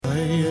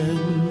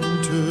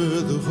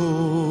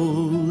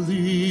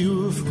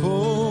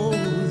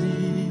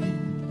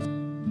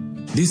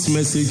This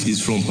message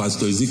is from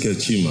Pastor Ezekiel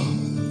Chima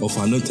of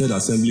Anointed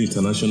Assembly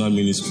International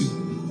Ministry.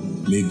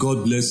 May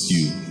God bless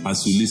you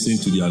as you listen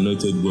to the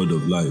anointed word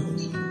of life.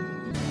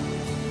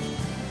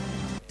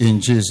 In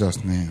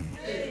Jesus' name.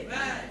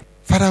 Amen.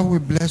 Father, we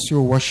bless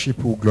you, worship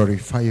you,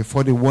 glorify you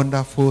for the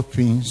wonderful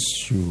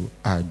things you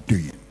are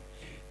doing.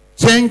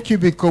 Thank you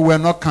because we are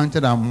not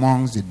counted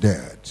amongst the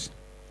dead.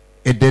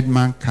 A dead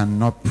man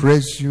cannot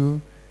praise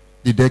you.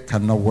 The dead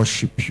cannot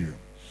worship you.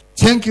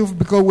 Thank you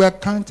because we are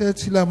counted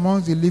still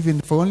amongst the living,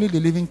 for only the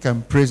living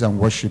can praise and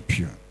worship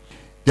you.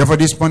 Therefore,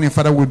 this morning,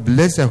 Father, we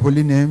bless your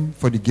holy name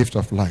for the gift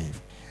of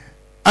life.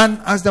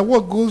 And as the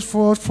word goes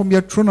forth from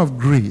your throne of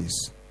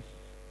grace,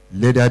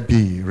 let there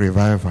be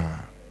revival,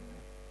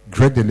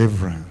 great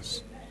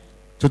deliverance,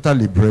 total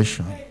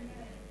liberation.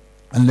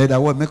 And let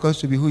that word make us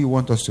to be who you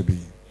want us to be.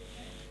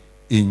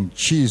 In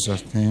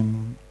Jesus'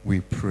 name we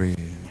pray.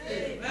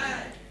 Amen.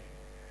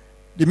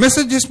 The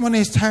message this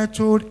morning is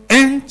titled,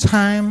 End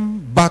Time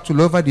Battle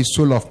Over the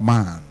Soul of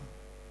Man.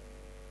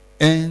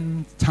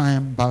 End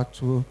Time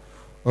Battle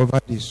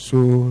over the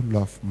soul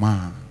of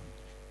man.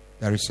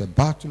 There is a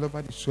battle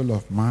over the soul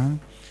of man,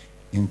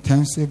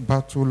 intensive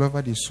battle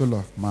over the soul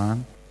of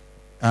man,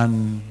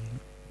 and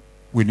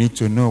we need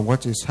to know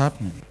what is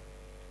happening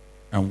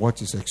and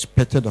what is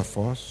expected of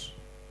us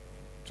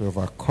to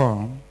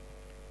overcome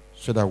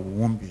so that we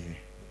won't be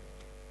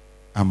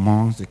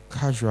amongst the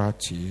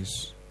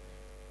casualties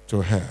to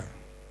hell.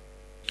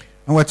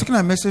 And we're taking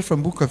a message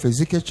from the book of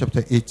Ezekiel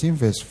chapter 18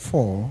 verse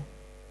 4,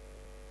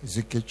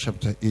 Ezekiel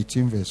chapter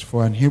 18 verse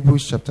 4, and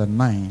Hebrews chapter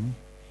 9,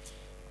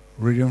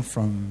 reading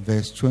from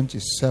verse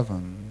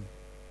 27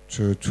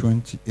 to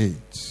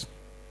 28.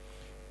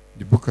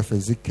 The book of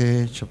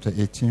Ezekiel chapter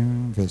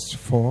 18 verse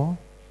 4,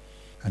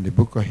 and the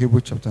book of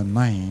Hebrews chapter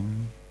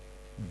 9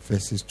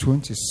 verses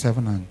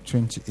 27 and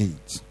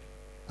 28.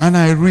 And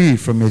I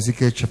read from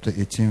Ezekiel chapter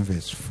 18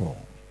 verse 4.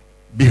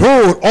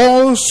 Behold,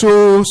 all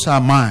souls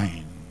are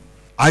mine.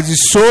 As the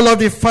soul of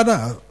the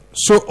Father,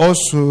 so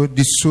also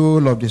the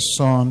soul of the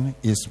Son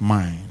is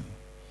mine.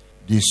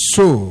 The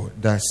soul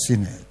that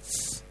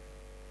sinneth,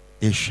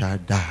 it shall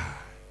die.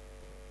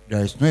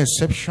 There is no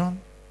exception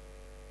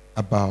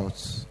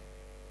about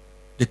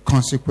the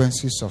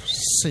consequences of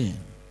sin.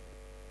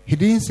 He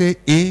didn't say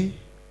A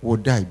will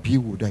die, B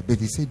will die, but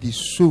he said the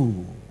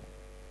soul.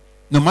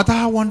 No matter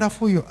how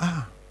wonderful you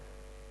are,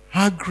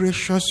 how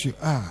gracious you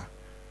are,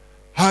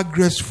 how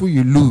graceful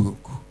you look,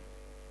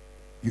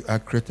 you are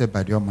created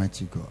by the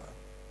Almighty God.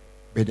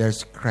 But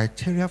there's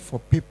criteria for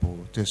people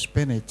to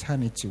spend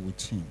eternity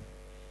with Him.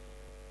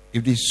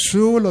 If the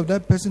soul of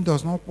that person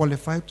does not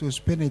qualify to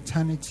spend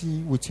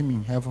eternity with Him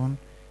in heaven,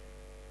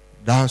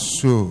 that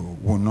soul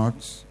will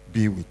not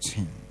be with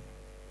Him.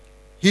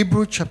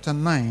 Hebrews chapter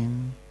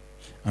 9,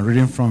 I'm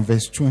reading from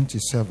verse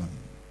 27.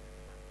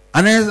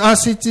 And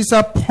as it is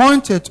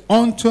appointed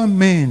unto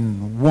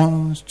men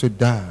once to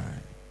die,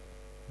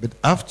 but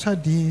after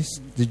this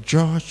the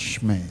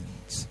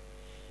judgment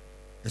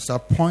is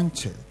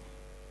appointed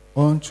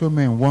unto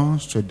men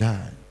once to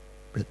die,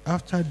 but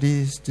after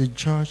this the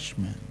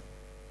judgment.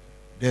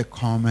 There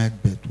cometh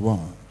but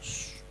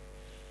once.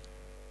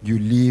 You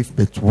live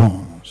but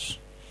once.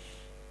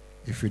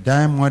 If you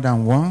die more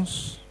than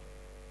once,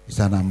 it's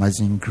an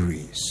amazing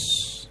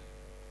grace.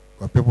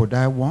 But people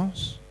die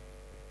once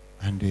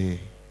and they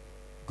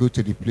go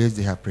to the place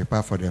they have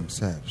prepared for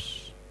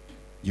themselves.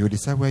 You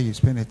decide where you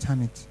spend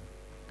eternity.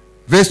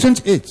 Verse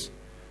 28.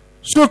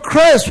 So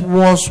Christ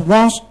was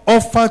once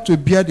offered to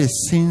bear the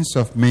sins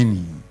of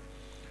many.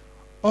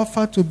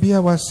 Offered to bear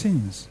our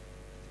sins.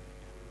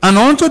 And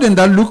unto them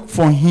that look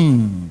for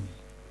him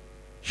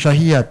shall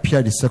he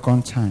appear the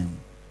second time.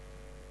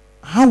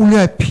 How will he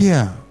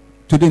appear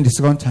to them the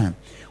second time?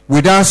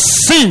 Without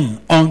sin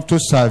unto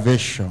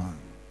salvation.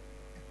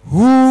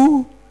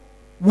 Who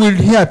will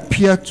he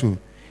appear to?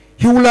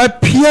 He will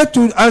appear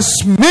to as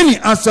many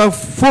as are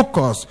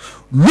focused,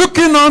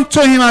 looking unto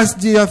him as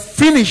their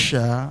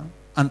finisher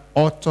and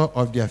author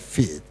of their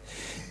faith.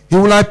 He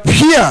will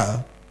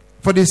appear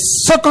for the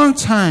second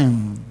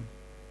time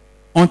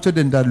unto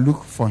them that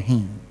look for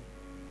him,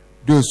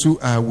 those who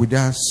are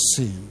without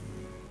sin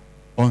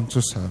unto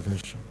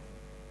salvation.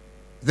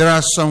 There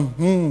are some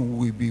who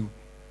will be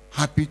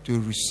happy to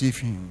receive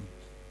him.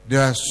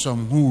 There are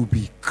some who will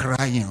be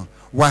crying,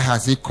 why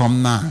has he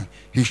come now?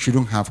 He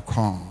shouldn't have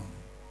come.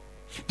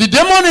 The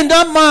demon in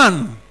that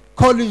man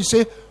called him and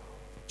said,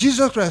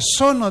 Jesus Christ,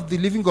 Son of the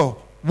living God,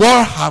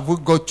 what have we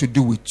got to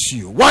do with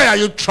you? Why are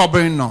you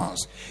troubling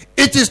us?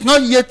 It is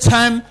not yet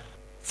time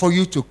for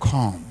you to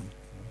come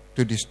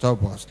to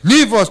disturb us.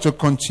 Leave us to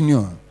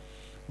continue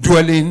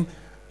dwelling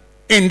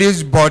in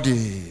this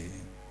body.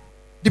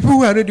 The people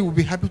who are ready will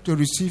be happy to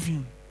receive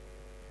him.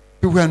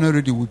 People who are not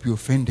ready will be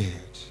offended.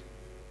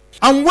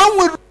 And when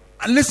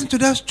we listen to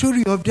that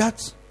story of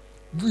that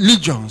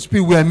legions,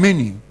 people were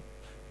many.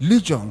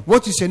 Legion,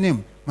 what is your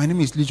name? My name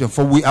is Legion,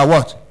 for we are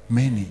what?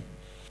 Many.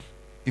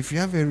 If you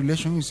have a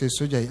relation with a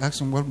soldier, you ask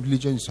him what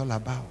religion is all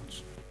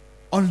about.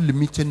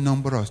 Unlimited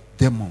number of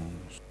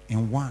demons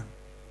in one.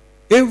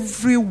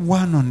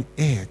 Everyone on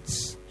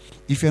earth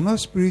if you're not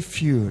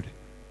spirit-filled,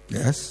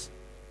 yes,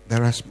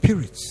 there are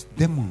spirits,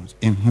 demons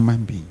in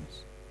human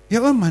beings.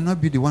 Your own might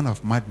not be the one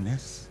of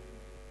madness.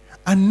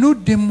 And no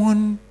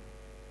demon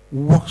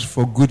works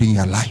for good in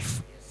your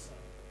life.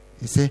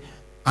 You say,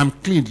 I'm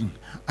clean.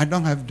 I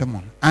don't have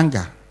demon.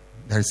 Anger,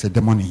 there is a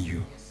demon in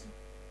you.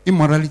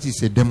 Immorality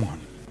is a demon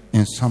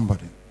in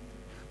somebody.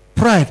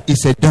 Pride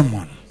is a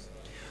demon.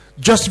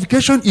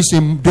 Justification is a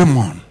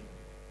demon.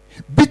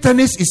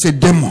 Bitterness is a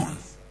demon.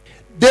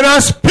 There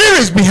are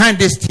spirits behind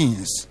these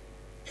things.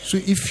 So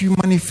if you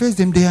manifest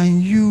them, they are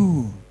in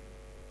you.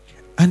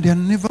 And they are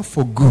never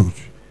for good.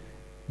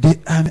 They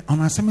are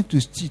on assignment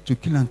to steal, to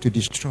kill, and to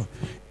destroy.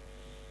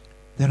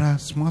 There are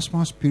small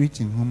spirits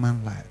in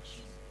human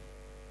lives.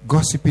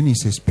 Gossiping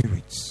is a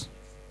spirit.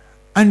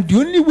 And the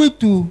only way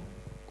to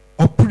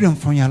uproot them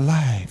from your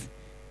life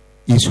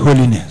is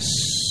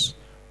holiness,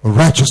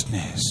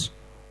 righteousness,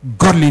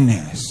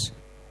 godliness,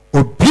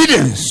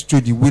 obedience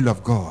to the will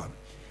of God.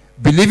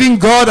 Believing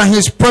God and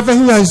his prophet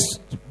who has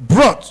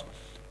brought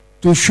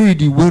to show you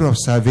the way of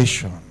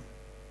salvation.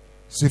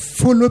 Say,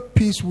 follow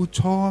peace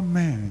with all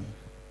men,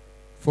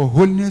 for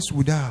holiness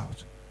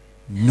without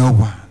no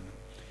one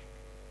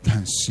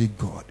can see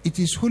God. It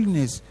is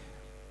holiness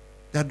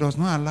that does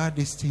not allow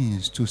these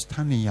things to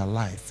stand in your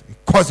life. It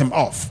calls them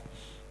off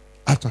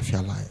out of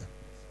your life.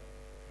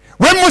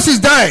 When Moses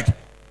died,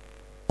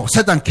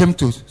 Satan came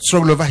to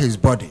struggle over his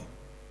body.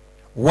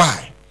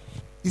 Why?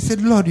 He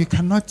said, Lord, you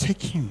cannot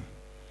take him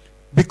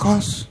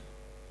because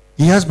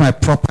he has my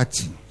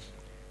property.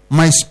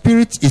 My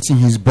spirit is in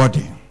his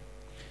body.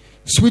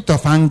 Spirit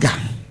of anger.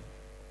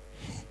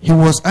 He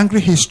was angry.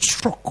 He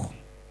struck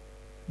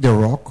the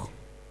rock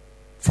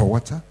for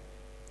water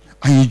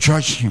and he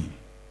judged him.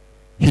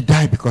 He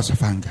died because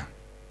of anger.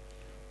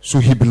 So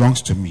he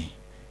belongs to me.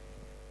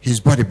 His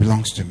body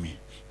belongs to me.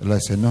 The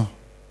Lord said, no.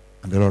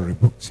 And the Lord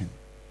rebuked him.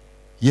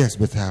 Yes,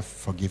 but I have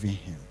forgiven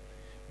him.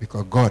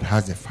 Because God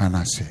has the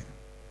final say.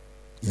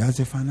 He has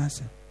the final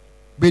say.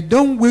 But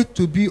don't wait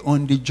to be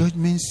on the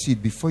judgment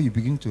seat before you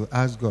begin to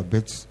ask God,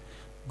 but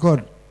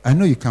God, I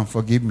know you can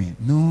forgive me.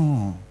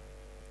 No.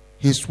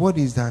 His word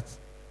is that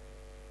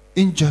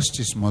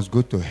injustice must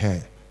go to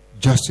hell.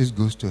 Justice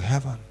goes to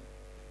heaven.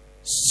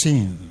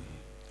 Sin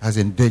has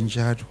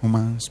endangered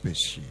human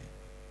species.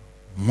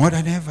 More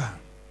than ever,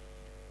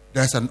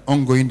 there's an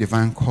ongoing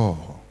divine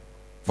call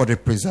for the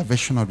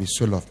preservation of the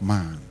soul of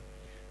man.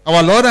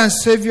 Our Lord and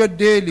Savior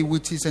daily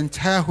with his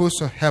entire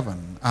host of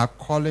heaven are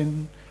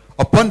calling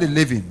upon the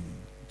living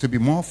to be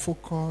more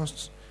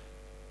focused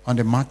on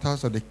the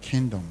matters of the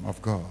kingdom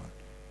of God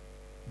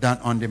than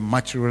on the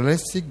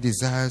materialistic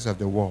desires of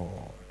the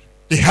world.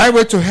 The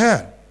highway to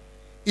hell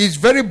is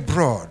very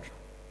broad,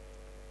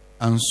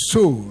 and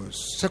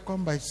souls,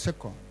 second by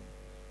second,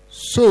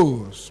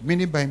 souls,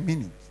 minute by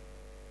minute,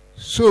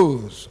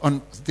 souls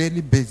on a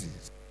daily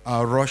basis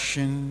are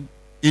rushing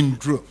in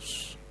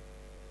droves.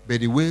 But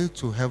the way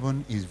to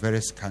heaven is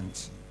very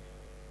scanty.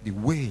 The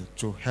way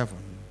to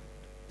heaven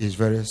is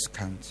very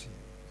scanty.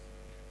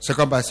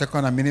 Second by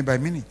second and minute by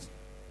minute,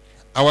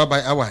 hour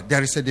by hour,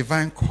 there is a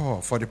divine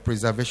call for the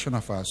preservation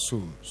of our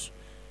souls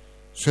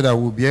so that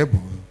we'll be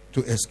able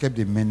to escape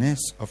the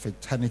menace of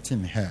eternity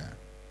in hell.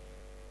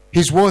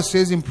 His word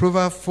says in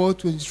Proverbs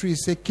 4:23, it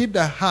says, keep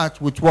the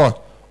heart with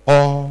what?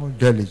 All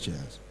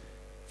diligence.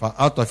 For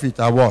out of it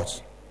are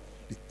what?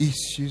 The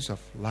issues of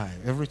life.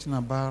 Everything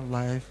about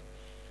life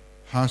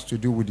has to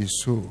do with the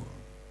soul.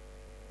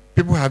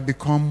 People have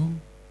become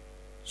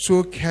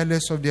so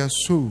careless of their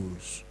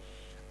souls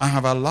and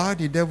have allowed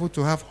the devil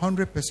to have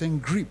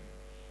 100% grip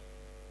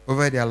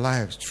over their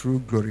lives through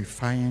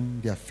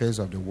glorifying the affairs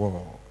of the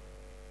world.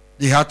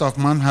 The heart of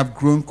man have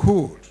grown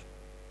cold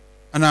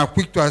and are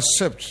quick to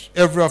accept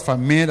every offer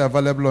made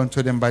available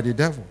unto them by the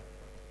devil.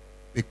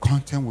 Be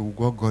content with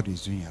what God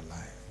is doing in your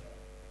life.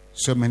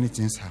 So many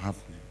things are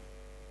happening.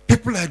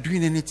 People are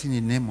doing anything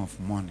in the name of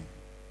money.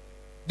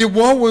 The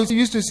world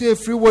used to say a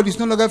free world is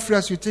no longer free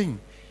as you think.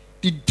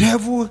 The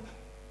devil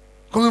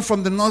coming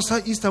from the north,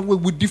 south, east, and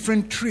west with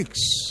different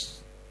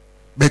tricks.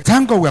 But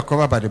thank God we are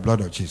covered by the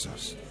blood of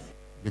Jesus.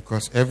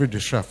 Because every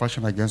destroyer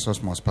fashioned against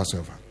us must pass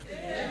over.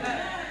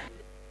 Amen.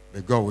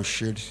 But God will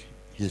shield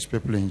his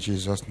people in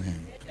Jesus'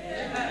 name.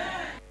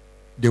 Amen.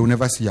 They will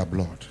never see your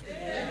blood.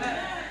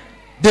 Amen.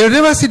 They will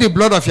never see the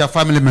blood of your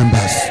family members.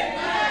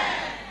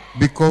 Amen.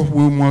 Because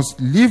we must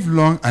live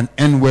long and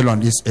end well on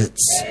this earth.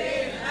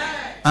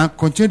 Amen. And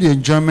continue the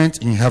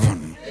enjoyment in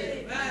heaven.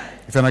 Amen.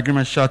 If you're in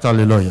agreement, shout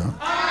hallelujah.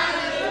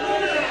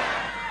 Hallelujah.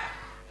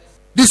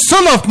 The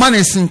soul of man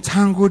is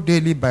entangled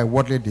daily by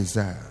worldly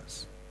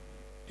desires.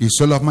 The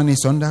soul of man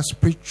is under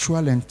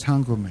spiritual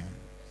entanglement.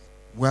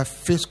 We have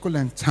physical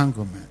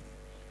entanglement.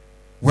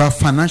 We have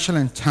financial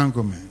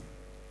entanglement.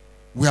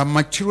 We have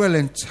material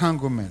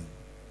entanglement.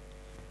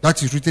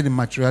 That is rooted in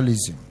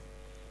materialism.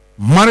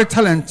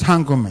 Marital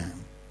entanglement.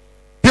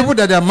 People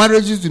that their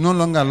marriages do no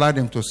longer allow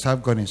them to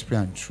serve God in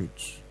spirit and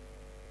truth.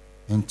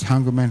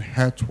 Entanglement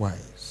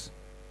health-wise.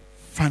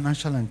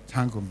 Financial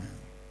entanglement.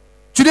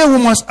 Today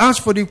we must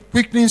ask for the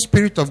quickening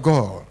spirit of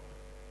God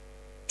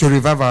to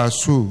revive our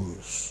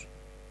souls.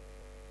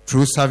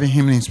 through serving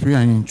him in spirit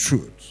and in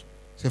truth.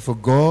 Say, for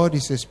God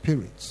is a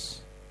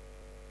spirit,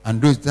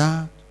 and those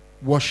that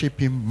worship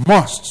him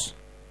must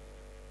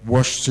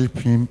worship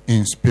him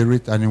in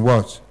spirit and in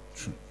what?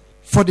 Truth.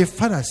 For the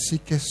Father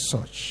seeketh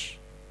such.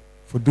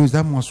 For those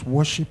that must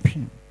worship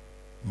him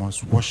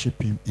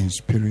in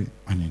spirit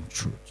and in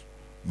truth.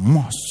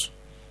 Must.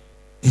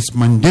 It's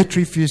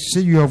mandatory. If you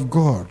say you have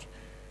God,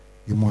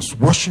 you must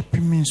worship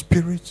him in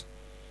spirit,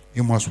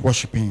 you must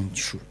worship him in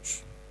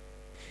truth.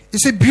 He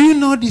said, be you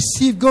not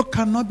deceived, God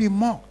cannot be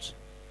mocked.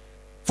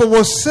 For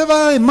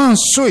whatsoever a man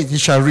soweth, he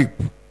shall reap.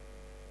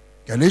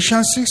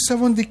 Galatians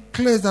 6:7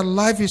 declares that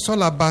life is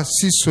all about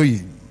seed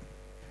sowing.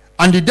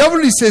 And the devil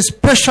is a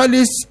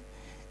specialist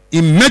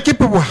in making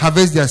people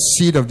harvest their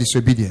seed of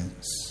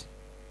disobedience.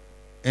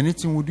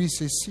 Anything we do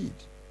is a seed.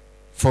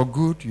 For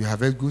good, you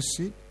harvest good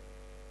seed.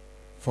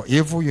 For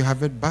evil, you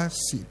harvest bad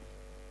seed.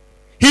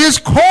 He is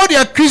called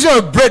the accuser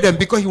of brethren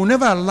because he will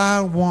never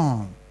allow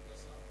one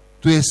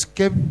to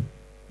escape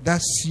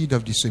that seed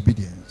of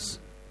disobedience.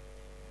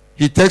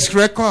 He takes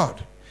record.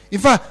 In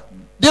fact,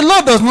 the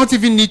Lord does not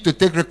even need to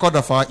take record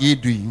of our ill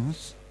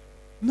doings.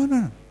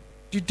 No.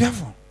 The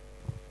devil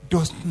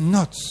does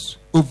not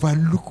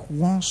overlook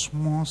one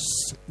small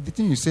sin. The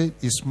thing you say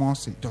is small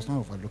sin, does not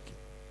overlook it.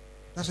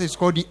 That's why it's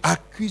called the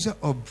accuser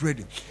of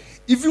brethren.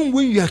 Even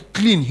when you are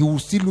clean, he will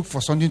still look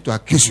for something to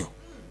accuse you.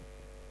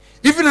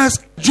 Even as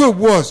Job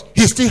was,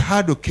 he still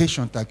had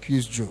occasion to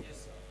accuse Job.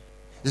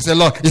 He said,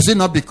 Lord, is it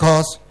not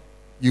because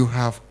you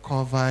have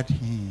covered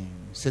him,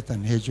 set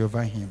an hedge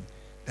over him,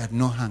 that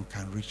no hand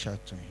can reach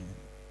out to him?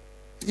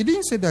 He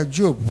didn't say that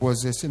Job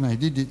was a sinner. He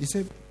did it. He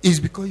said, it's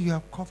because you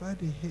have covered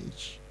a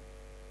hedge.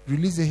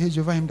 Release a hedge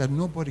over him that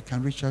nobody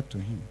can reach out to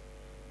him.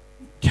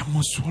 There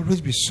must always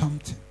be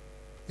something.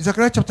 In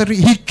Zechariah chapter 3,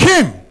 he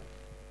came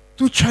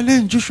to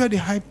challenge Joshua the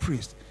high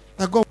priest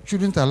that God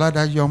shouldn't allow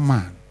that young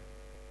man,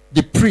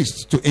 the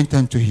priest, to enter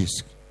into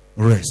his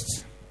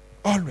rest.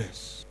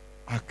 Always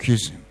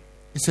accuse him.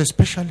 He's a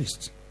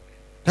specialist.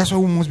 That's why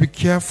we must be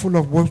careful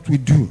of what we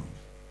do.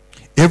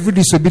 Every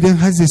disobedience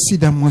has a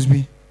seed that must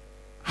be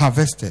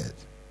harvested.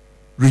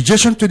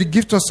 Rejection to the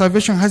gift of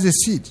salvation has a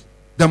seed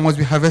that must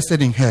be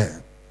harvested in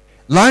her.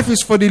 Life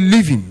is for the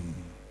living.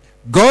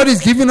 God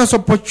is giving us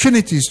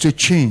opportunities to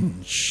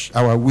change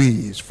our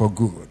ways for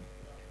good.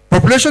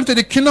 Population to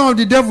the kingdom of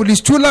the devil is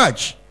too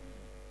large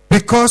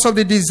because of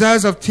the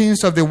desires of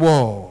things of the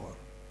world.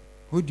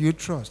 Who do you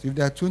trust? If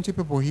there are 20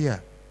 people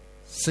here,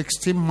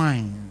 60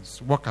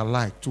 minds walk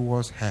alike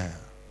towards hell.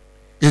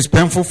 It's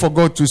painful for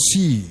God to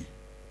see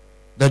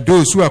that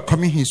those who are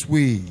coming his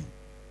way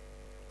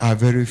are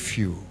very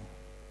few.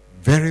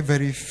 Very,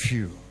 very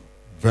few.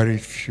 Very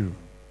few.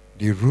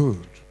 The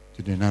road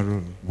to the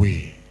narrow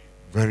way.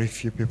 Very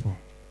few people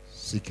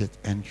seek it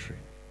entry.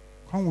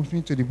 Come with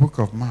me to the book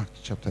of Mark,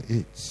 chapter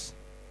 8,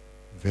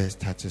 verse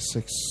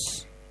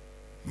 36.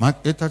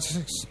 Mark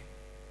 8:36.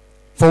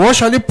 For what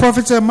shall it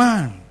profit a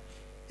man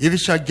if he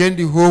shall gain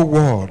the whole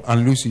world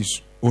and lose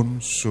his own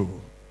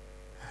soul?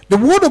 The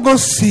word of God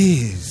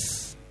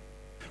says,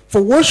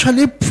 for what shall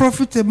it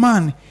profit a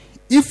man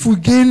if we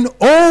gain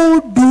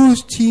all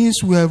those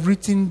things we have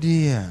written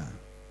there?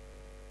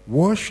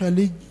 What shall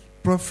it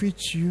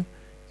profit you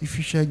if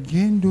you shall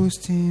gain those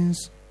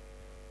things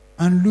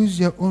and lose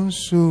your own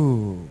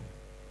soul?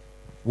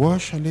 What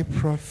shall it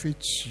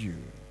profit you?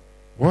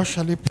 What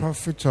shall it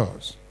profit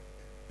us?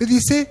 But he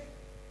say,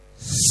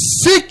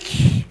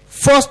 seek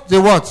first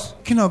the what?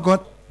 Kingdom of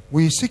God.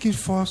 When you seek it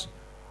first,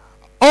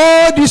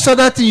 all these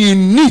other things you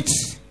need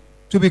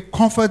to be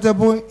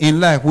comfortable in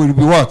life will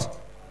be what?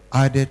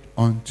 Added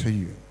unto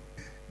you.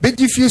 But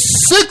if you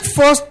seek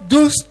first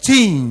those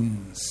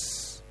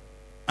things,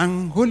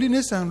 and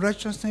holiness and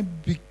righteousness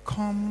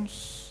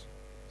becomes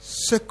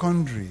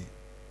secondary,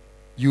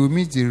 you will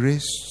meet the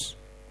race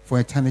for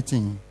eternity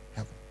in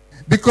heaven.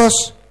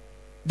 Because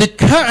the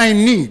car I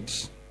need,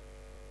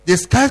 the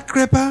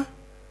skyscraper,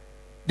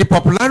 the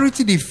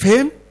popularity, the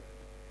fame,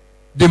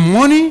 the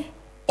money,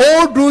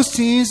 all those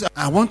things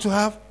I want to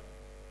have,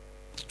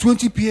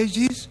 20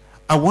 PhDs,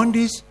 I want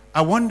this,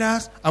 I want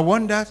that, I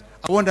want that,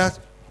 I want that.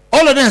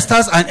 All of them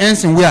starts and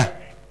ends in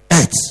where?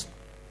 Earth.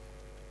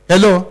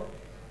 Hello?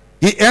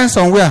 It ends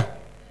on where?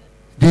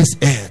 This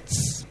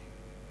earth.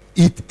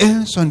 It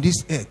ends on this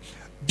earth.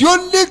 The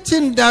only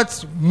thing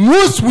that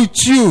moves with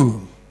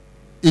you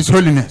is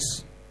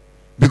holiness.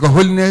 Because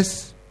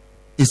holiness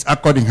is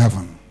according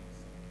heaven.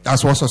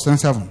 That's what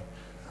sustains heaven.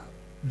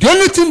 The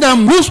only thing that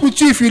moves with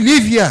you if you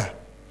live here,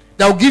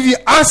 that will give you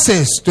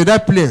access to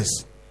that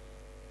place,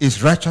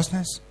 is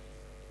righteousness,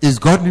 is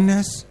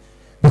godliness,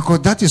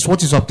 because that is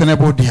what is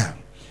obtainable there.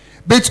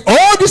 But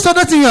all these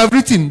other things you have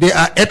written, they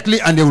are earthly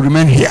and they will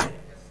remain here.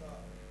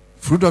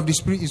 Fruit of the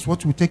Spirit is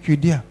what will take you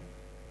there.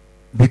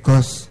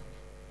 Because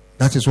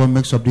that is what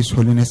makes up this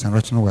holiness and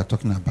righteousness we are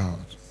talking about.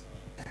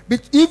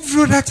 But if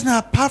you're writing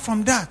apart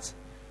from that,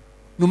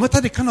 no matter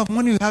the kind of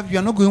money you have, you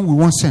are not going with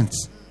 1 cent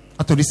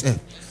out of this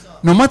earth.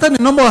 No matter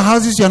the number of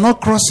houses, you are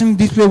not crossing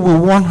this way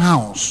with 1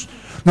 house.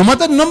 No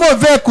matter the number of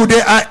vehicles,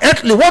 they are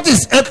earthly. What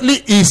is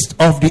earthly is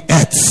of the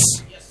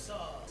earth.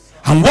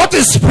 And what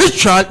is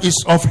spiritual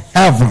is of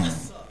heaven.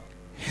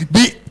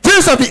 The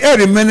things of the earth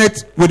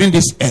remaineth within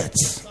this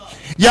earth.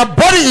 Your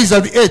body is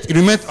of the earth, it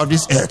remains of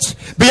this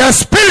earth. But your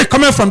spirit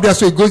coming from there,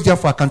 so it goes there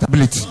for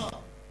accountability.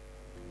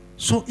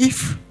 So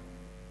if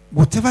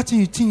whatever thing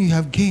you think you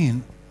have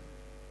gained,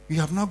 you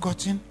have not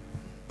gotten,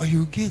 or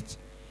you get,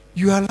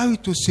 you allow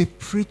it to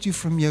separate you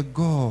from your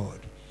God.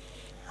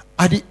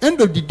 At the end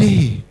of the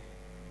day,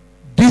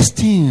 these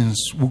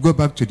things will go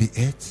back to the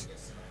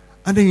earth.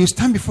 And then you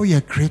stand before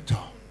your Creator.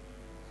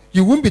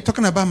 You won't be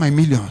talking about my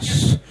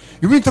millions.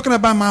 You won't be talking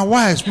about my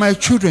wives, my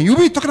children. You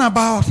won't be talking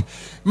about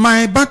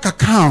my bank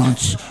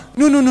accounts.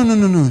 No.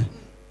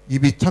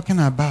 You'll be talking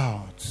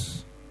about,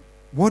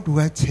 what do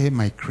I tell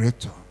my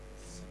Creator?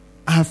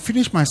 I have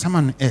finished my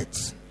sermon on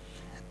earth.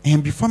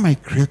 And before my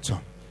Creator,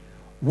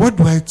 what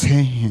do I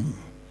tell him?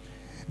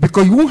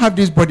 Because you won't have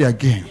this body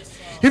again.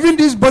 Even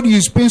this body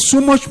you spend so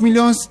much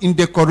millions in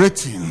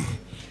decorating.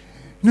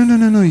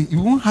 No.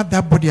 You won't have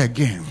that body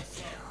again.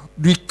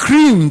 The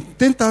cream,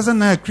 10,000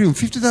 naira cream,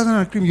 50,000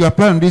 naira cream you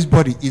apply on this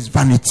body is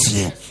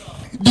vanity.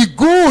 The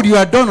gold you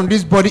are done on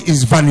this body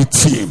is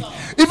vanity.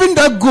 Even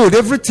that gold,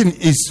 everything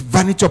is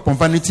vanity upon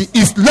vanity,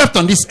 is left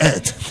on this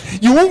earth.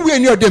 You won't wear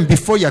any of them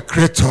before your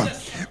Creator.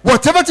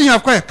 Whatever thing you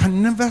acquire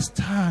can never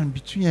stand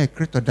between your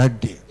Creator that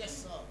day.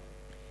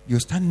 You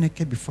stand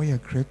naked before your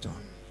Creator.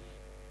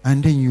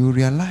 And then you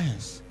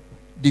realize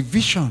the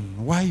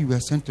vision why you were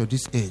sent to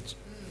this age,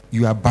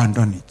 you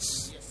abandon it.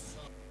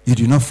 You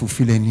do not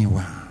fulfill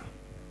anyone.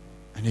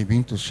 And they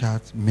begin to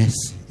shout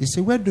mercy. He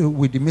said, where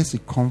will the mercy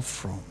come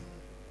from?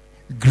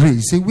 Grace.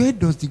 He said, where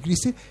does the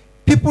grace? He said,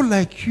 people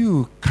like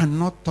you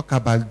cannot talk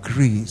about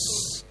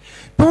grace.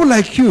 People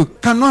like you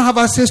cannot have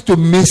access to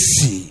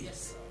mercy.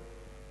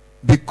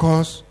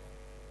 Because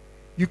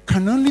you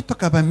can only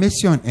talk about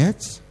mercy on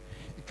earth.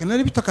 You can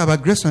only talk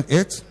about grace on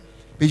earth.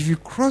 But if you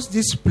cross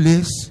this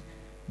place,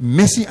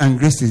 mercy and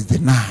grace is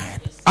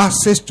denied.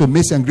 Access to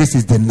mercy and grace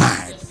is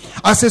denied.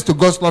 Access to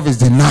God's love is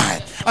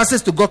denied.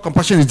 Access to God's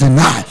compassion is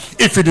denied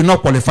if you do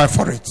not qualify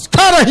for it. So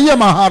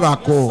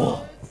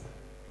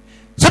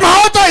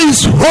my altar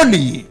is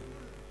holy.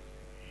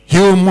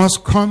 You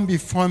must come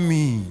before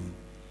me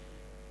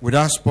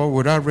without spot,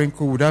 without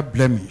wrinkle, without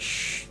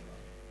blemish.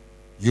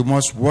 You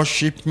must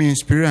worship me in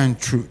spirit and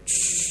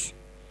truth.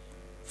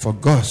 For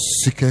God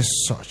seeketh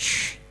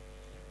such,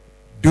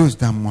 those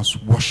that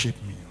must worship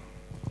me.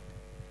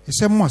 He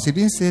said must. He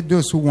didn't say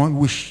those who want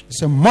wish. He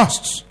said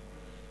must.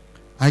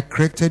 I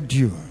created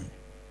you.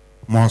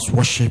 Must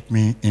worship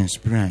me in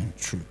spirit and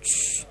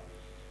truth.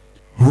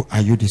 Who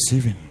are you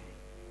deceiving?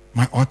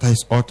 My altar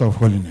is altar of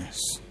holiness.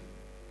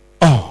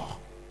 All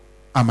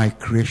are my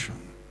creation.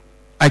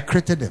 I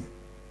created them.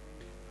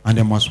 And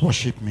they must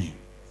worship me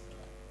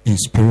in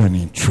spirit and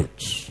in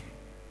truth.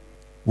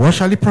 What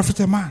shall it profit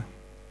a man?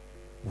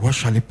 What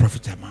shall it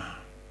profit a man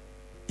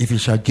if he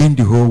shall gain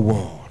the whole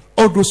world?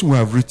 All those who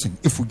have written,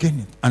 if we gain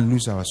it and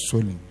lose our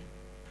soul in it.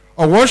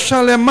 Or what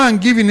shall a man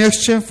give in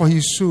exchange for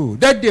his soul?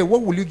 That day,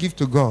 what will you give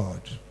to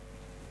God?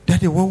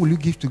 That day, what will you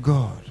give to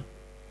God?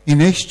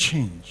 In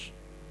exchange,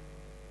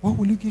 what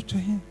will you give to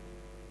him?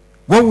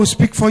 What will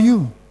speak for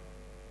you?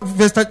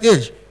 Verse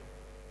 38.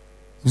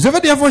 Whosoever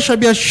therefore shall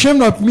be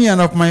ashamed of me and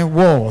of my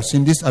words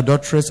in this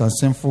adulterous and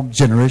sinful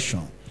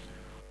generation,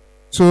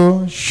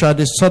 so shall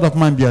the Son of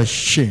Man be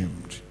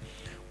ashamed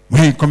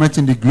when he cometh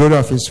in the glory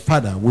of his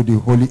Father with the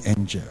holy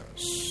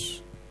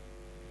angels.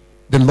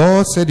 The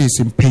Lord said he's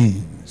in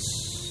pains.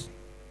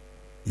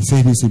 He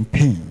said he's in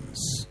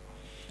pains.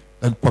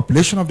 The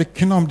population of the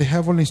kingdom of the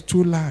heaven is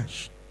too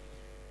large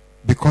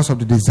because of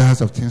the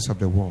desires of things of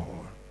the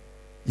world.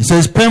 He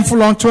says it's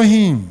painful unto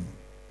him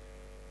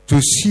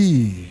to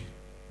see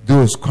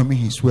those coming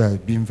his way as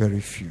being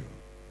very few.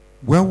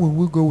 Where will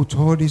we go with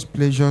all these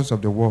pleasures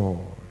of the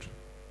world?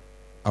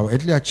 Our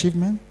earthly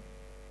achievement,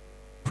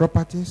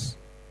 properties,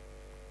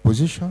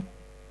 position,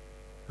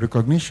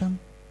 recognition,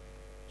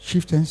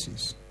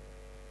 chieftaincies,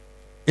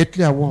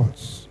 earthly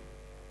awards,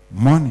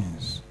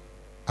 monies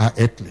are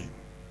earthly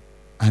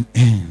and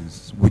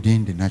ends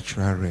within the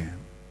natural realm.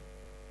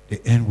 They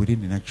end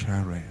within the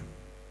natural realm.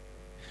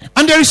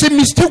 And there is a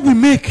mistake we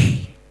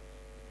make.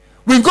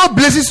 When God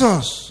blesses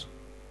us,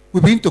 we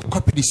begin to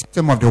copy the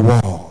system of the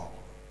world.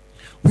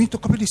 We need to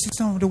copy the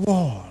system of the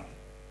world.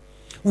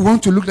 We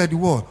want to look like the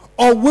world.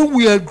 Or when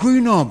we are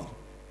growing up,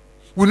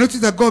 we notice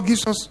that God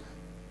gives us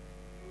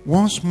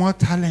one small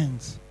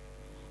talent.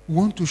 We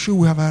want to show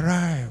we have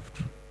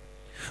arrived.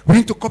 We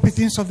need to copy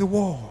things of the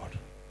world.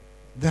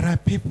 There are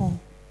people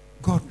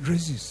God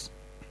raises.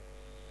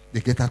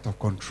 They get out of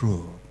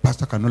control.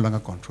 Pastor can no longer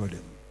control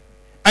them.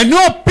 I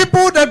know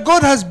people that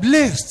God has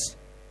blessed.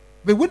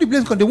 But when they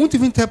bless God, they won't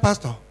even tell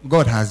pastor,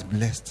 God has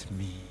blessed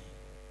me.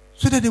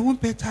 So that they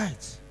won't pay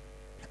tithes.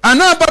 I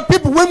know about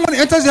people, when money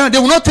enters their hand, they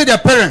will not tell their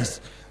parents,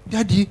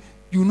 Daddy,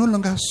 you no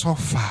longer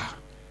suffer.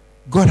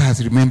 God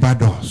has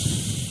remembered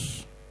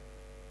us.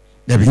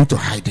 They begin to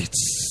hide it.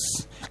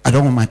 I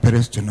don't want my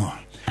parents to know.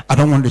 I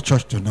don't want the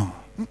church to know.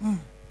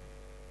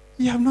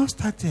 You have not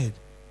started.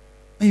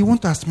 And you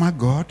want to outsmart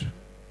God?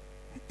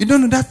 You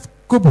don't know that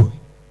Kobo.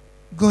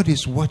 God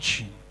is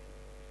watching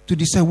to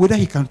decide whether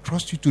he can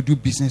trust you to do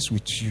business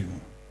with you.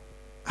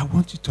 I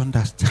want you to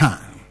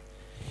understand.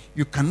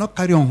 You cannot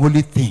carry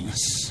unholy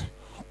things,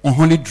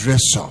 unholy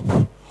dress up,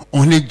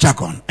 unholy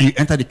jargon, and you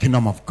enter the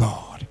kingdom of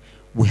God.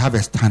 We have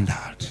a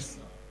standard.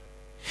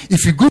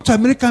 If you go to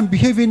America and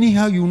behave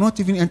anyhow, you will not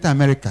even enter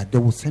America. They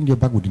will send you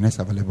back with the next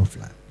available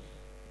flight.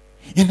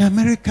 In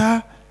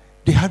America,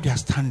 they have their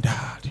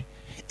standard.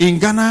 In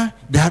Ghana,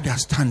 they have their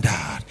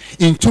standard.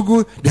 In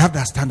Togo, they have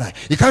their standard.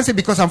 You can't say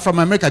because I'm from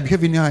America, I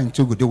behave anyhow in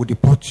Togo, they will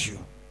deport you.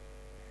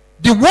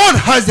 The world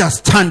has their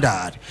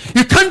standard.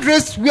 You can't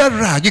dress wear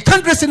rag. You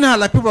can't dress anyhow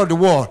like people of the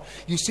world.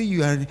 You say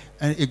you are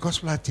a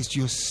gospel artist,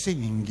 you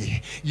sing,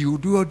 you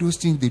do all those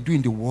things they do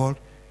in the world.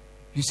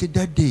 You say,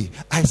 that day,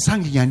 I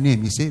sang in your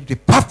name. You say,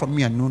 depart from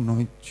me and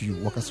no to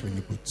you, workers for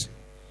iniquity.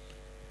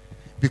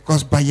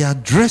 Because by your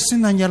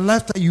dressing and your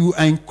lifestyle, you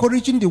are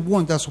encouraging the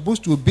ones that are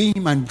supposed to obey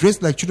him and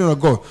dress like children of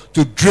God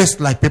to dress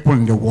like people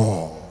in the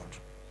world.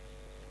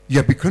 You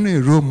are becoming a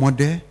role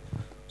model.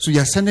 So you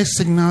are sending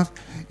signals.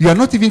 You are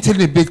not even telling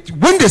the big.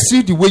 When they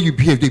see the way you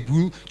behave,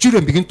 the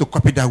children begin to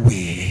copy that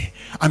way.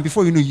 And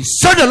before you know, you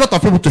send a lot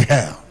of people to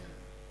hell.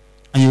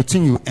 And you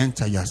think you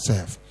enter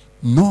yourself.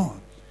 No.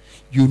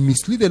 You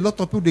mislead a lot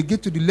of people. They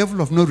get to the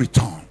level of no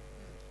return.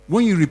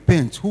 When you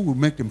repent, who will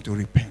make them to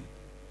repent?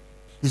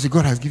 You see,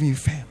 God has given you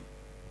fame.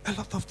 A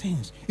lot of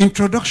things.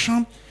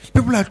 Introduction.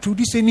 People are through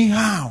this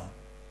anyhow.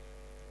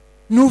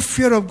 No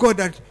fear of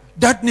God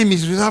that name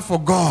is reserved for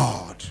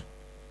God.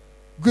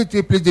 Go to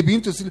a place, they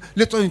begin to say,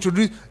 let us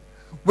introduce,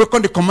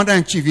 welcome the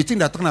commander-in-chief. You think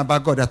they're talking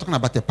about God, they're talking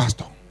about a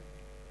pastor.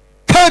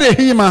 Carry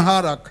him and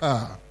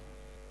haraka.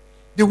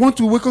 They want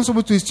to welcome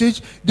somebody to the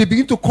stage. They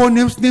begin to call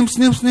names. That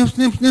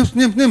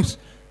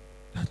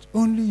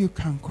only you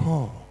can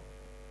call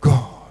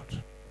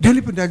God. The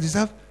only people that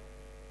deserve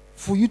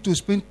for you to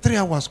spend 3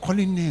 hours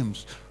calling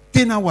names,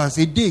 10 hours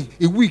a day,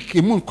 a week,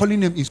 a month calling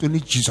names is only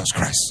Jesus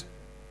Christ.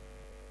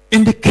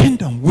 In the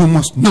kingdom, we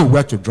must know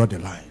where to draw the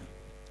line.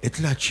 A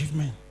little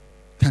achievement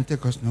can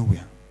take us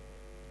nowhere.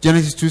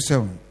 Genesis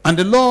 2:7. And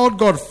the Lord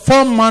God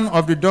formed man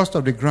of the dust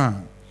of the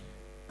ground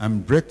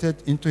and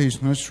breathed into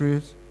his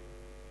nostrils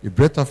the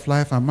breath of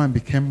life, and man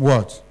became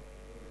what?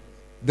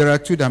 There are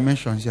 2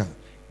 dimensions here.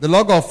 The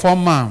Lord God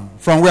formed man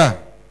from where?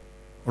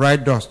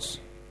 Right, dust.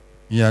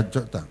 Yeah,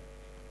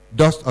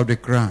 dust of the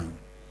ground.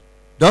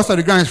 Dust of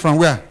the ground is from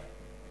where?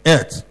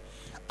 Earth.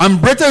 And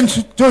breathed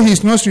into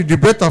his nostrils the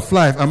breath of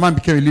life, and man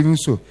became a living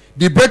soul.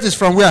 The breath is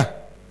from where?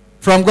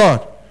 From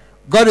God.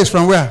 God is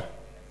from where?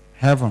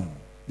 Heaven.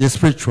 The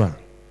spiritual.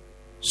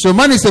 So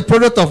man is a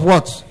product of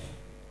what?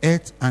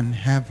 Earth and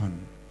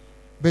heaven.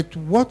 But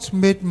what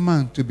made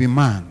man to be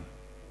man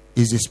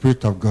is the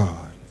Spirit of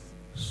God.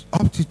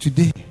 Up to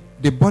today,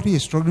 the body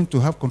is struggling to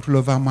have control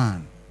over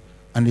man,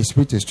 and the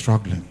Spirit is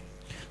struggling.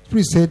 The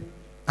Spirit said,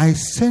 I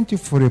sent you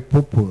for a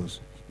purpose.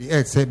 The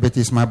earth said, but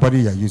it's my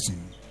body you're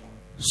using.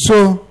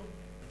 So,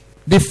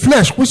 the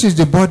flesh, which is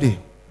the body,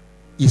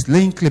 is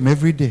laying claim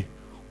every day,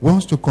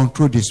 wants to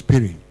control the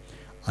Spirit.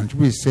 And the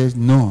Spirit says,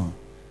 no,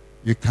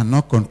 you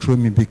cannot control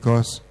me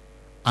because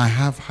I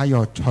have higher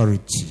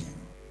authority.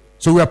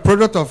 So we are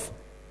product of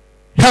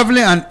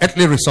heavenly and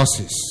earthly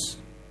resources.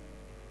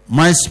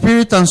 My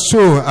spirit and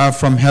soul are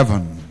from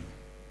heaven.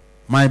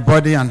 My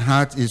body and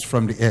heart is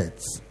from the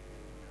earth.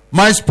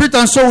 My spirit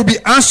and soul will be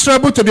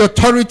answerable to the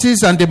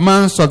authorities and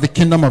demands of the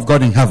kingdom of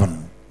God in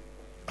heaven.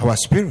 Our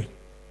spirit,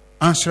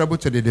 answerable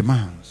to the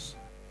demands.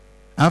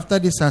 After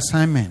this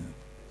assignment,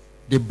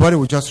 the body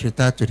will just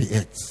retire to the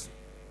earth.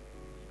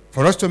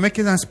 For us to make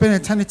it and spend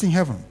eternity in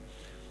heaven,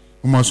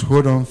 we must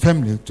hold on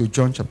firmly to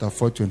John chapter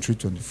 4,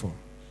 23-24.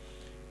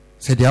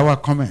 Say, the hour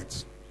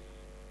cometh,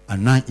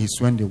 and now is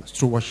when the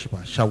true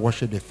worshiper shall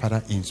worship the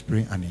Father in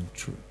spirit and in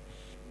truth.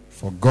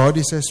 For God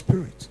is a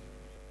spirit,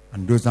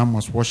 and those that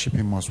must worship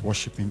him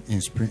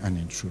in spirit and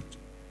in truth.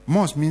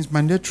 Must means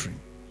mandatory.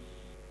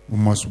 We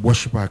must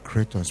worship our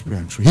Creator in spirit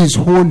and truth. He is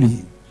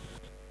holy.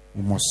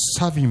 We must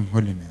serve him in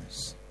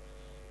holiness.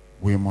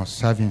 We must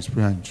serve him in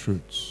spirit and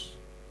truth.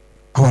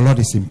 Our Lord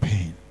is in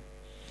pain.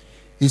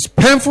 It's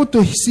painful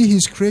to see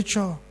his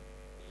creature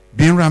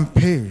being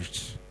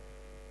rampaged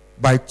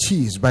by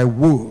thieves, by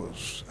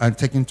wolves, and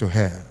taken to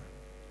hell.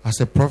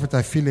 As a prophet,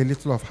 I feel a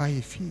little of how he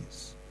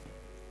feels.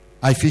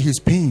 I feel his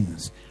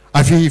pains.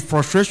 I feel his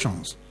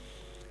frustrations.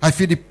 I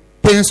feel the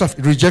pains of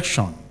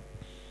rejection.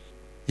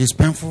 It's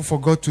painful for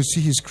God to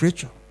see his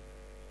creature.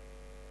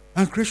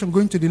 And creation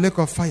going to the lake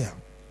of fire,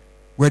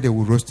 where they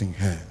will roast in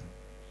hell.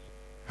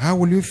 How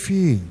will you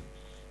feel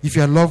if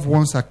your loved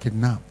ones are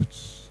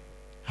kidnapped?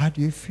 How do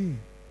you feel?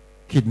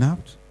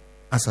 Kidnapped?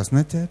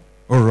 Assassinated?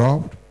 Or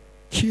robbed?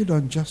 Killed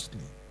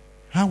unjustly?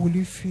 How will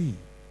you feel?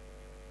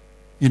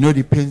 You know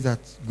the pain that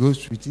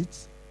goes with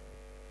it?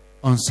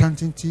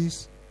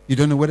 Uncertainties. You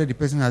don't know whether the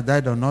person has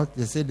died or not.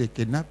 They say they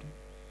kidnapped him.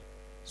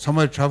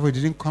 Somebody traveled,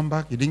 didn't come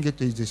back. He didn't get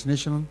to his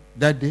destination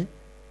that day.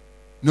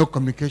 No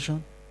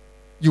communication.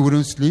 You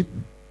wouldn't sleep.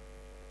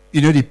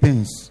 You know the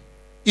pains.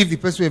 If the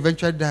person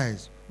eventually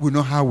dies, we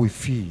know how we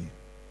feel.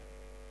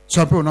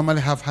 Some people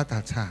normally have heart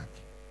attack.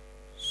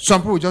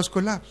 Some people just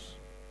collapse.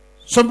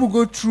 Some people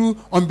go through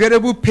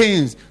unbearable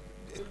pains,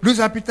 lose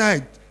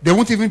appetite. They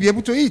won't even be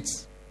able to eat.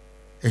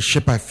 A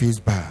shepherd feels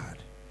bad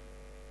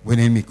when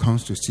the enemy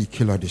comes to steal,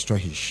 kill, or destroy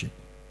his sheep.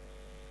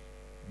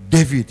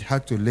 David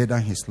had to lay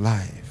down his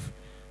life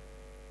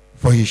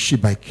for his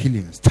sheep by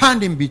killing,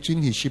 standing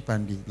between his sheep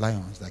and the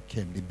lions that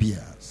came, the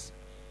bears.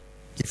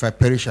 If I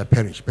perish, I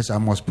perish, but I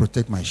must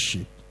protect my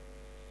sheep.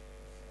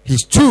 He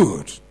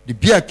stood. The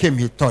bear came,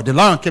 he thought. The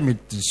lion came, he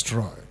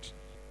destroyed.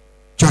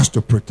 Just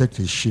to protect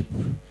his sheep,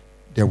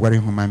 they're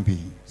wearing human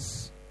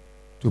beings.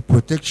 To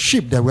protect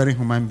sheep, they're wearing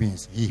human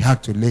beings. He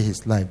had to lay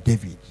his life,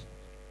 David.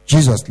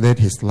 Jesus laid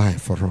his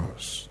life for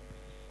us.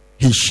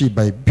 His sheep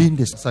by being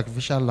the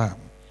sacrificial lamb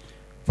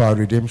for our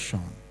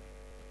redemption.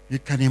 You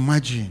can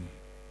imagine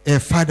a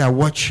father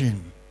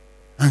watching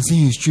and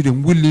seeing his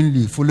children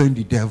willingly following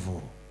the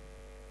devil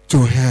to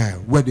hell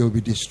where they will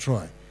be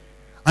destroyed.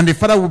 And the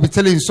father will be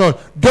telling his son,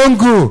 don't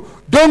go,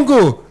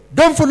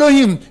 don't follow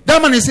him.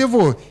 That man is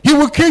evil. He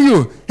will kill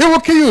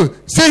you.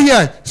 Stay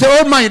here. Say,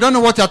 oh man, you don't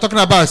know what you're talking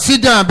about.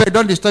 Sit down, but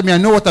don't disturb me. I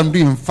know what I'm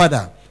doing,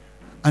 father.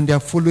 And they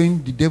are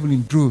following the devil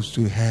in droves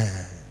to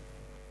hell.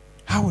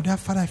 How would that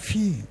father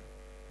feel?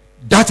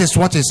 That is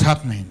what is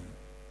happening.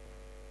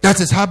 That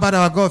is how bad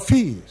our God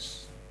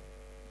feels.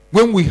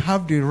 When we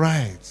have the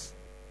right,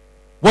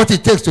 what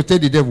it takes to tell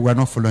the devil, we are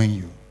not following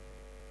you.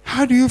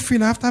 How do you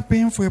feel after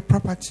paying for a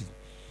property?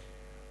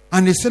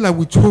 And the seller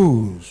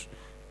withholds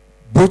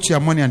both your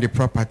money and the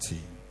property.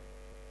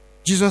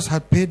 Jesus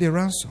had paid a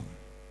ransom.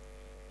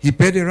 He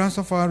paid a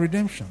ransom for our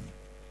redemption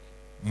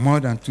more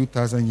than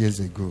 2,000 years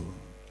ago.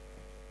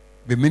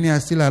 But many are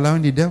still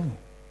allowing the devil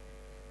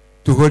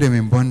to hold them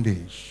in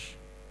bondage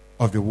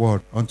of the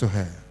world unto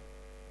her.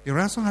 The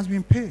ransom has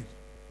been paid.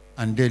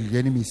 And the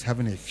enemy is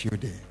having a field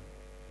day.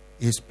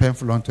 It's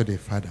painful unto the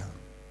Father.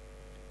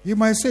 You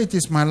might say, it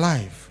is my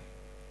life.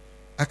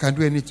 I can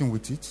do anything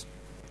with it.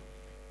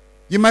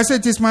 You might say,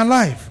 it is my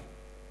life.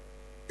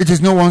 It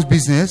is no one's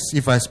business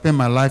if I spend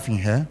my life in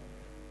here.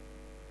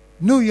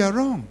 No, you are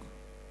wrong.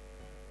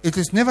 It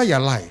is never your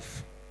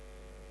life.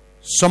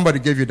 Somebody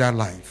gave you that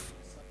life.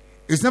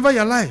 It's never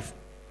your life.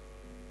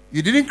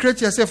 You didn't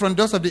create yourself from the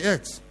dust of the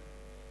earth.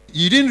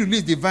 You didn't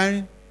release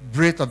divine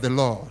breath of the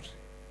Lord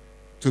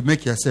to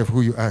make yourself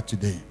who you are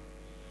today.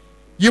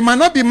 You might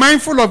not be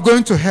mindful of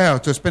going to hell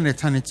to spend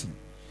eternity.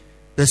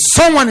 But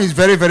someone is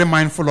very, very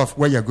mindful of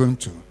where you're going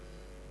to.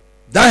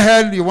 That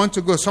hell you want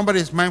to go, somebody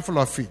is mindful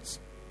of it.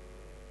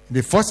 In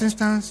the first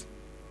instance,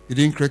 you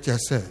didn't create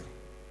yourself.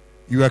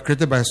 You were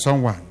created by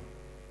someone,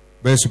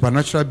 by a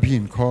supernatural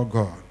being called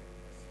God.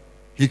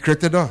 He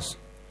created us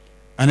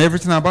and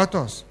everything about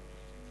us.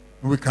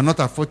 We cannot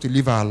afford to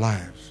live our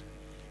lives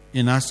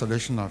in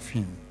isolation of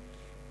Him.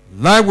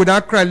 Life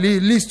without Christ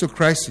leads to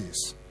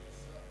crisis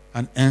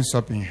and ends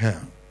up in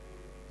hell.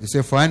 He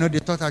said, for I know the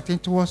thought I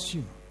think towards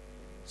you,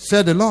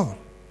 said the Lord,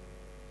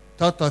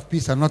 thought of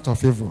peace and not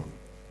of evil,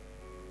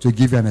 to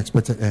give you an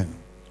expected end.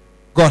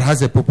 God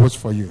has a purpose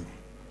for you.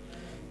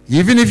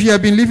 Even if you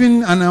have been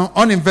living an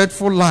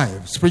uneventful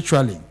life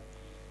spiritually,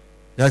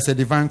 there's a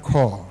divine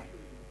call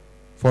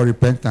for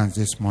repentance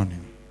this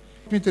morning.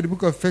 Into the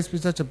book of 1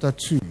 Peter chapter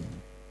 2.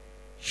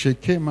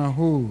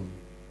 Shekemahu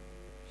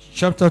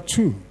chapter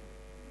 2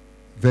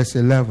 verse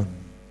 11.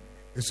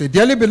 It says,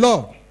 dearly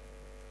beloved,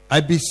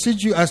 I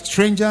beseech you as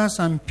strangers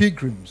and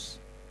pilgrims.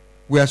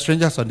 We are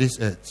strangers on this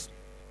earth.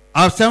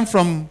 Abstain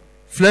from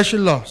fleshly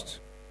lust,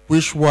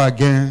 which war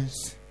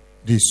against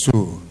the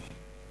soul.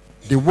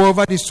 The war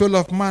over the soul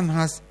of man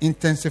has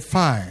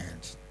intensified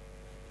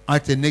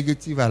at a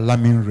negative,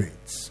 alarming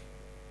rate.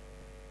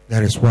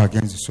 There is war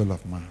against the soul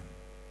of man.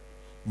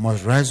 You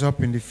must rise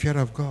up in the fear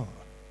of God.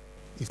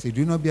 He said,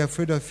 do not be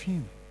afraid of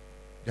him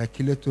that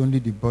killeth only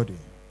the body.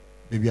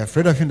 But be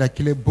afraid of him that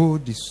killeth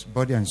both this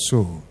body and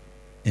soul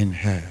in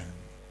hell.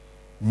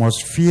 You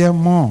must fear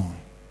more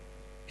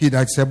he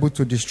that is able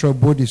to destroy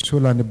both the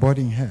soul and the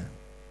body in hell.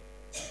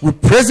 We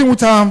praise him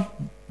with our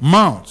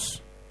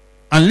mouths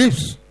and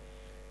lips,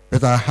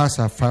 but our hearts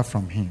are far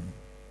from him.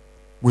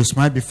 We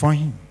smile before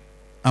him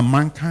and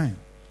mankind,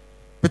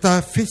 but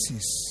our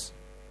faces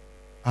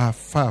are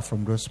far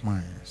from those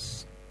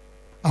smiles.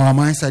 Our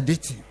minds are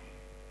dirty,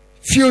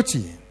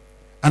 filthy,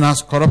 and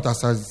as corrupt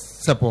as a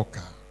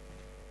sepulchre.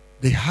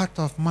 The heart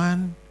of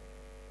man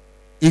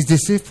is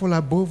deceitful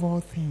above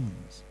all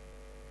things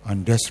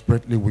and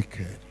desperately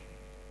wicked.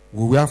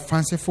 We wear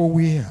fanciful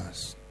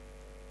wares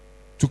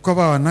to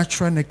cover our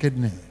natural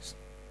nakedness,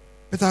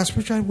 but our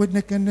spiritual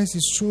nakedness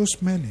is so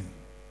smelling,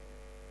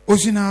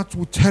 oozing out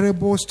with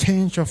terrible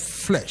stench of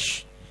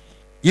flesh,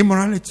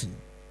 immorality,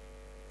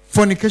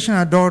 fornication,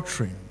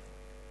 adultery,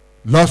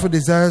 lustful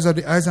desires of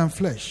the eyes and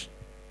flesh,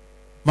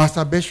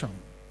 masturbation,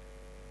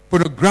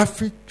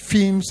 pornographic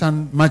films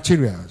and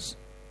materials,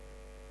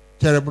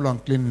 terrible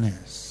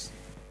uncleanness.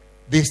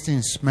 These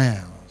things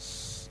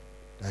smells.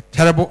 There are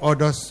terrible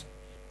odors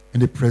in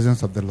the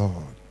presence of the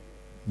Lord.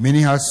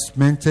 Many have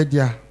cemented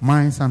their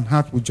minds and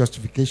hearts with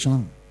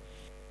justification,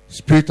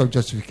 spirit of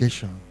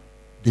justification.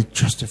 They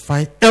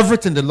justify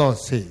everything the Lord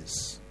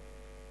says.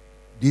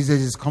 These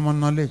days is common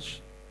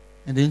knowledge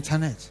in the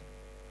internet.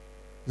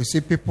 You see,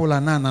 people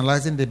are now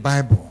analyzing the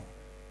Bible,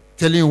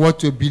 telling you what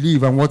to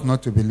believe and what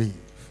not to believe.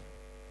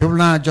 People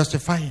now are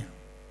justifying,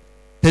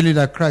 telling you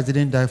that Christ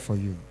didn't die for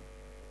you.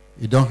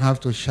 You don't have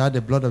to shed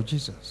the blood of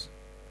Jesus.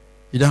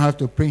 You don't have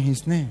to pray in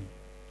his name.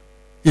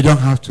 You don't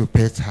have to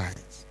pay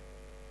tithes.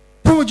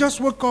 People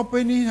just wake up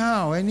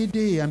anyhow, any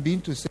day, and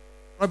begin to say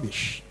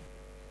rubbish.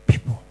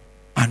 People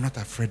are not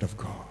afraid of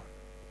God.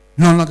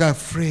 No longer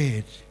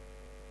afraid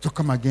to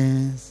come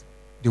against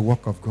the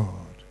work of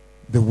God.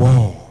 The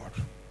world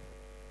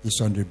is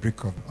on the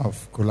brink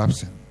of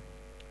collapsing.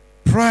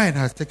 Pride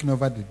has taken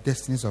over the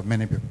destinies of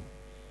many people.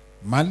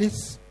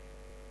 Malice,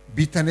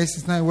 bitterness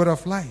is not a word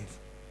of life.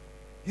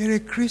 You're a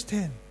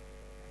Christian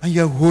and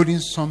you're holding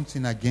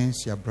something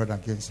against your brother,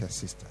 against your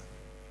sister.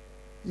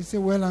 You say,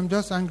 well, I'm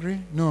just angry.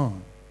 No,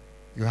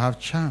 you have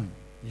charm.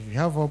 If you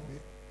have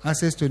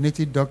access to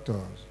native doctors,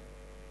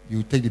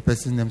 you take the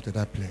person's name to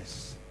that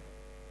place.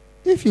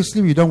 If you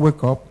sleep, you don't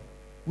wake up,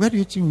 where do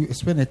you think you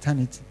spend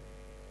eternity?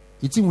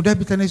 You think with that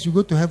bitterness you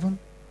go to heaven?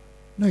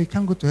 No, you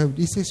can't go to heaven.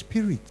 It's a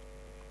spirit.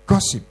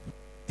 Gossip,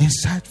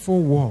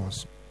 insightful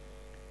words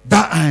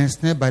that are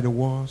ensnared by the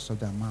words of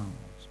their mouths.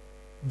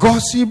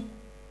 Gossip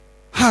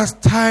has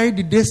tied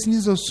the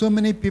destinies of so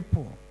many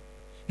people.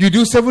 You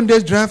do 7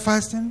 days dry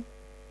fasting,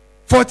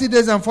 40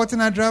 days and 40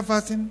 nights dry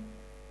fasting,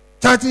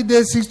 30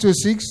 days 6 to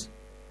 6,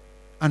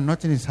 and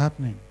nothing is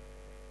happening.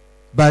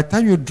 By the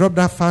time you drop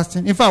that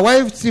fasting, in fact, why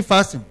you still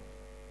fasting?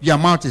 Your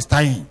mouth is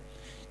tying.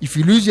 If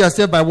you lose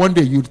yourself by 1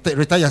 day, you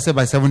retire yourself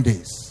by 7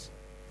 days.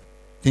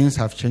 Things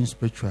have changed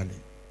spiritually.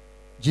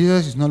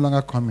 Jesus is no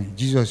longer coming.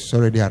 Jesus is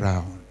already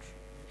around.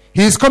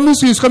 He is coming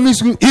soon. He's coming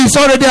soon. He's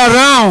already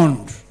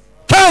around.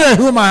 Tell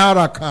whom I had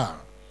a car.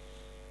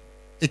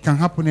 It can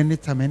happen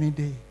anytime, any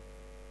day.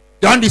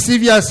 Don't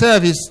deceive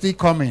yourself. He's still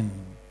coming.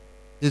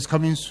 He's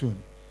coming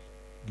soon.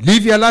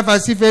 Live your life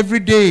as if every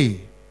day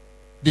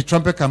the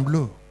trumpet can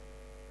blow.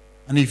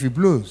 And if it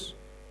blows,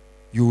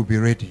 you will be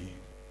ready.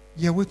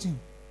 You're waiting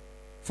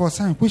for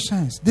signs. Which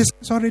signs? This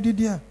is already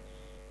there.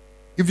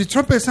 If the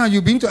trumpet sounds,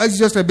 you'll begin to ask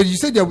yourself, but you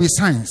say there will be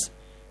signs.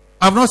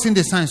 I've not seen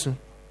the signs. So.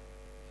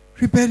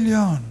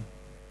 Rebellion,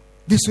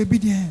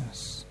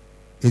 disobedience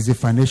is the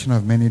foundation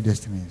of many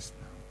destinies.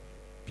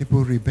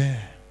 People rebel.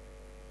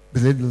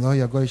 Believe the Lord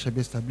your God, you shall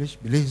be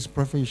established. Believe his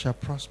prophet, you shall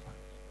prosper.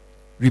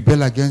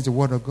 Rebel against the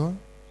word of God.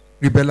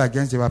 Rebel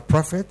against our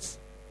prophets.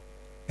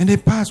 In the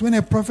past, when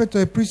a prophet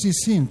or a priest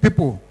is seen,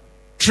 people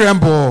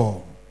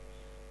tremble.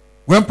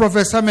 When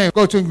Prophet Samuel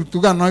got to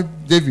go and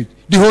anoint David,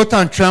 the whole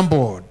town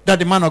trembled that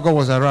the man of God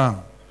was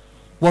around.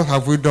 What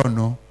have we done,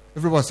 no?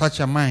 Everybody search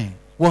your mind.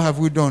 What have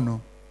we done,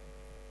 no?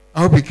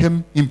 I hope he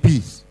came in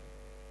peace.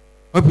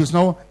 I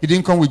hope he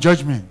didn't come with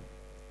judgment.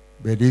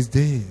 But these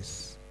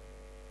days,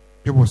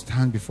 people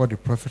stand before the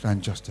prophet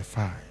and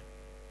justify.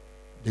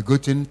 They go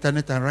to the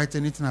internet and write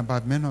anything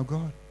about men of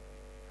God,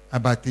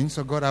 about things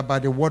of God,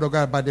 about the word of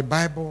God, about the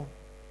Bible.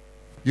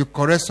 You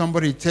correct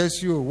somebody, it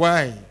tells you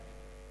why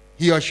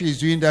he or she is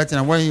doing that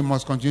and why he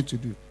must continue to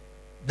do.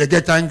 They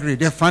get angry.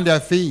 They find their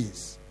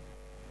face.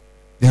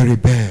 They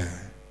rebel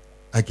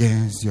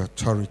against the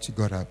authority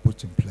God has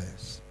put in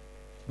place.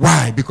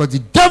 Why? Because the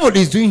devil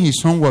is doing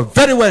his own work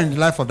very well in the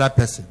life of that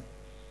person.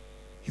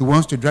 He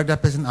wants to drag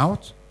that person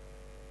out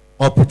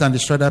or put and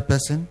destroy that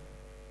person.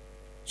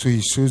 So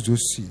he sows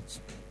those seeds.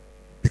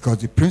 Because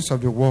the prince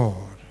of the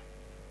world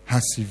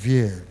has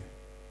severed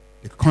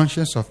the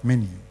conscience of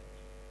many,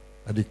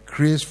 that the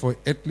craze for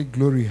earthly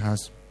glory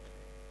has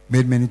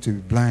made many to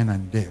be blind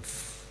and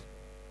deaf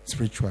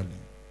spiritually.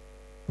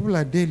 People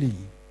are daily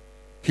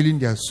killing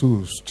their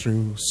souls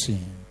through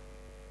sin.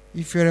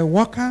 If you're a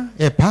worker,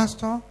 a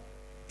pastor,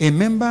 a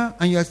member,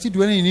 and you are still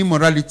dwelling in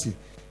immorality,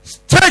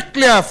 stay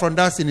clear from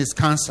that sin. Is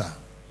cancer.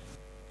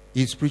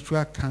 It's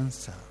spiritual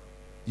cancer.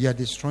 You are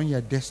destroying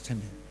your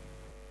destiny.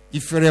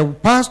 If you're a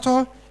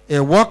pastor, a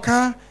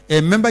worker,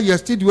 a member, you are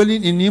still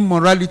dwelling in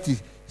immorality,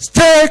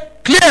 stay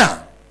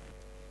clear.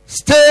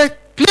 Stay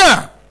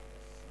clear.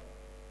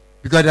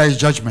 Because there is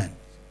judgment.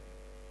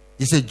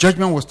 He said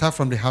judgment will start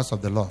from the house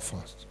of the Lord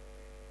first.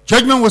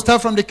 Judgment will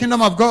start from the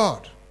kingdom of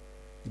God.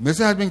 The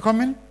message has been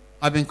coming.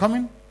 I've been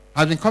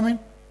coming.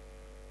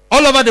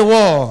 All over the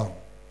world.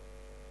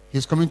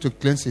 He's coming to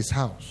cleanse his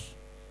house.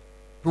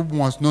 People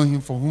must know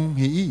him for whom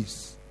he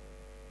is.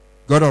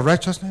 God of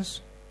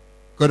righteousness,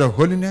 God of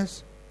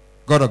holiness,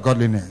 God of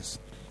godliness.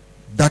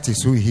 That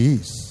is who he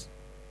is.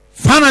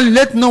 Finally,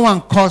 let no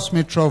one cause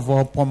me trouble.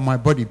 Upon my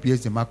body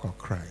bears the mark of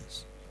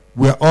Christ.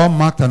 We are all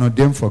marked and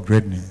ordained for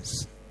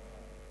greatness.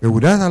 But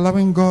without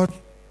allowing God,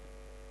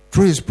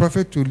 through his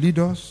prophet, to lead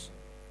us,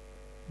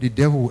 the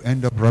devil will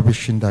end up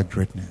rubbishing that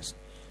greatness.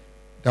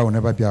 That will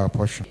never be our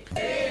portion.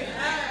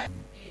 Amen.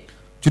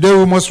 Today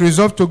we must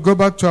resolve to go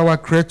back to our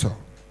Creator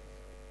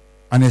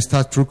and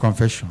start through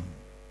confession.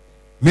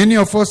 Many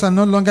of us are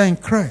no longer in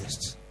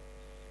Christ.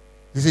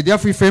 He said,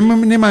 therefore, if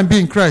any man be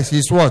in Christ, he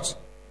is what?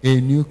 A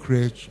new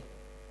creature.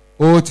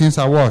 All things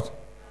are what?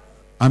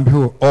 And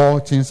behold, all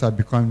things have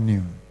become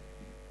new.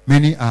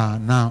 Many are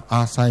now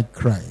outside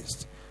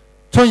Christ.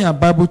 Turn your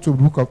Bible to the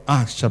book of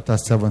Acts chapter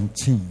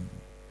 17.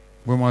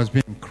 We must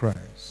be in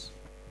Christ.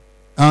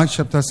 Acts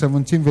chapter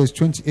 17, verse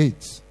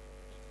 28.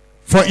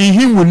 For in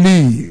him we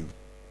live.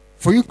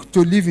 For you to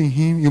live in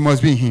him, you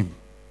must be in him.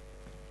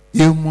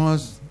 You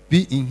must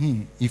be in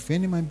him. If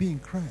any man be in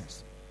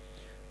Christ.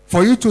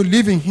 For you to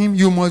live in him,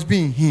 you must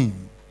be in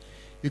him.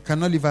 You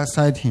cannot live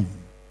outside him.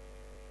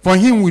 For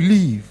him we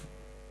live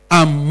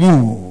and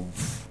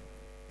move.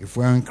 If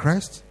we are in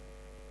Christ,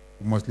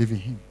 we must live in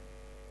him.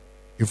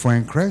 If we are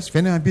in Christ, if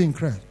any man be in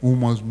Christ, we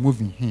must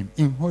move in him,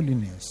 in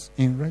holiness,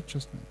 in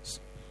righteousness,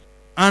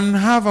 and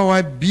have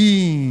our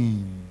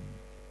being.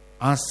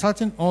 As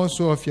certain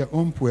also of your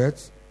own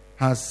poets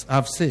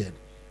have said,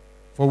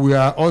 for we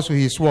are also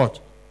his what?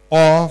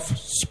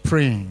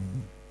 Offspring.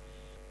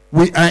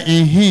 We are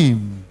in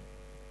him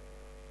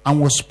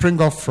and will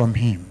spring up from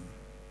him.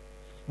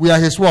 We are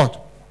his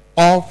what?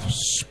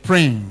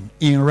 Offspring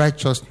in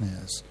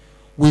righteousness.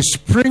 We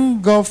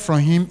spring up from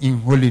him in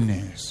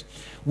holiness.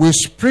 We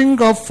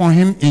spring up from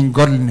him in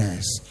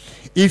godliness.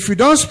 If you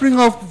don't spring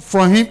up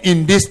from him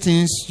in these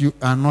things, you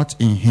are not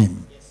in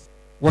him.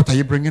 What are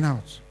you bringing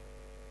out?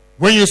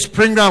 When you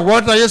spring out,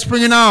 what are you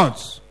springing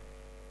out?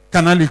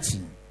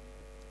 Carnality.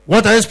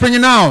 What are you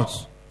springing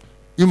out?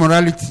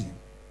 Immorality.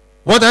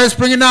 What are you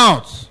springing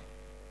out?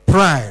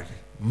 Pride,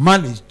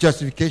 malice,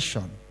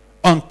 justification,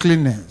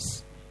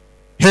 uncleanness,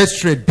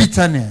 hatred,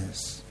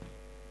 bitterness.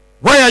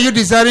 Why are you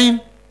desiring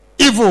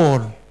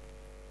evil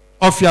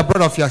of your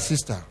brother, of your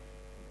sister?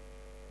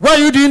 Why are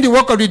you doing the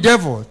work of the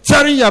devil?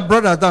 Tearing your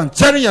brother down,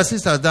 tearing your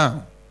sister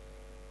down.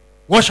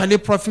 What shall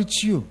it profit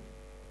you?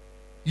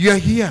 You are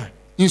here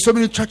in so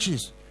many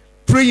churches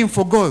praying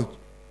for God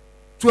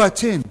to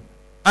attain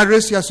and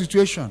raise your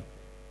situation.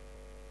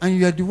 And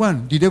you are the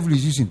one the devil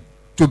is using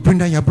to bring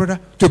down your brother,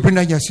 to bring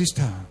down your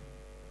sister.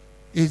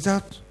 Is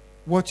that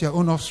what your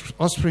own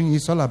offspring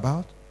is all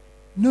about?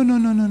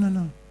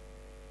 No.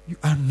 You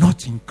are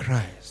not in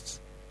Christ.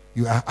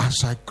 You are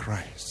outside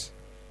Christ.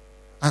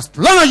 As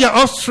long as your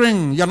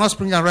offspring, you are not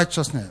springing out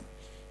righteousness.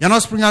 You are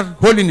not springing out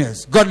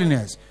holiness,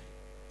 godliness.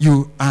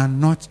 You are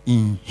not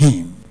in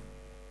him.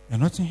 You are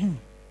not in him.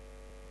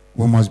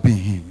 We must be in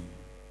him.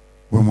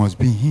 We must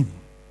be in him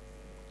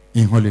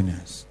in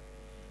holiness.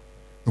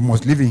 We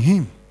must live in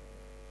him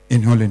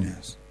in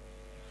holiness.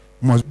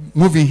 We must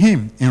move in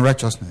him in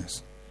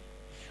righteousness.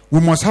 We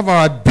must have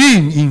our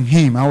being in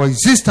him, our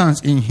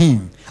existence in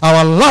him,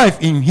 our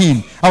life in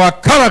him, our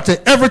character,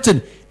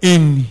 everything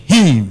in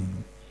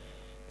him,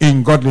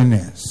 in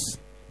godliness.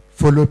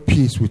 Follow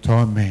peace with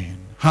all men.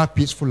 How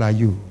peaceful are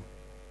you?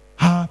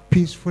 How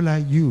peaceful are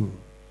you?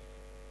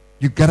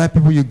 You gather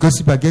people, you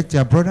gossip against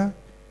your brother.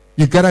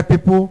 You gather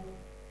people,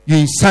 you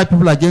incite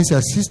people against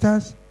your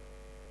sisters.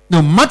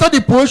 No matter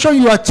the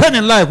position you attain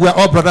in life, we are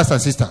all brothers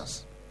and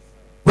sisters.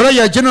 Whether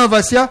you are general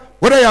overseer,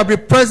 whether you are the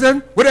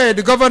president, whether you are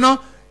the governor,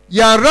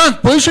 your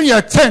rank, position you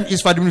attain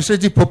is for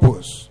administrative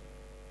purpose.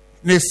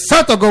 In the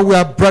sight of God, we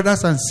are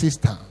brothers and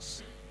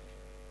sisters.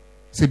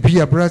 Say, be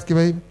your brother's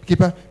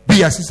keeper, be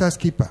your sister's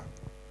keeper.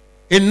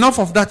 Enough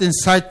of that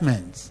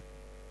incitement.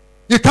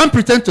 You can't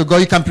pretend to God,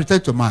 you can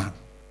pretend to man.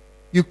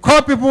 You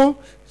call people,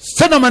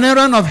 send them an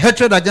errand of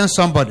hatred against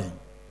somebody.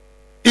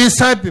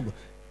 Incite people.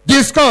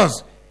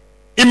 Discuss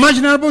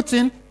imaginable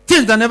things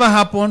that never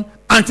happen,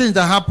 and things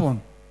that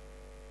happen.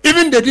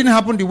 Even they didn't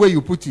happen the way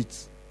you put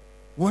it.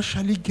 What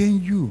shall it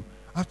gain you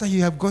after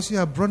you have gossiped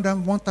and brought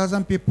down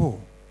 1,000 people?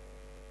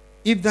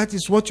 If that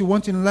is what you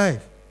want in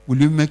life,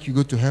 will it make you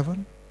go to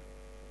heaven?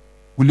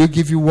 Will it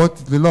give you what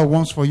the Lord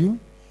wants for you?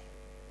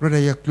 Brother,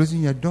 you're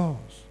closing your doors.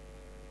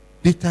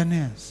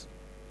 Bitterness.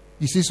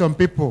 You see some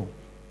people,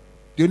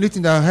 the only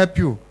thing that will help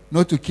you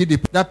not to kill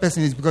that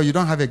person is because you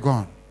don't have a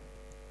gun.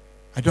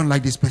 I don't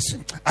like this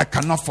person. I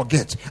cannot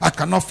forget. I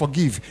cannot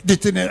forgive.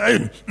 If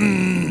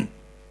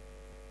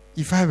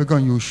I have a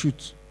gun, you will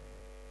shoot.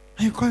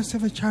 And you call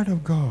yourself a child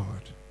of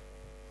God.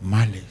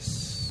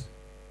 Malice.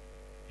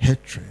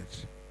 Hatred.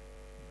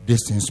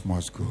 These things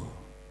must go.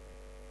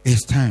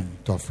 It's time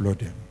to offload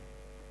them.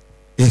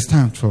 It's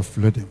time to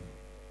offload them.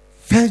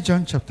 1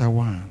 John chapter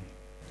 1.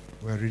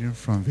 We're reading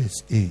from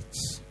verse 8.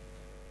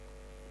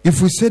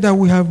 If we say that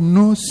we have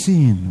no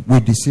sin, we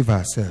deceive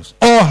ourselves.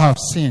 All have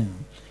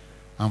sinned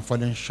and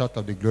fallen short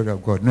of the glory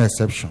of God. No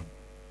exception.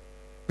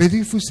 But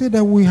if we say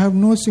that we have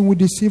no sin, we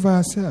deceive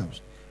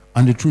ourselves.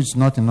 And the truth is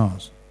not in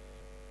us.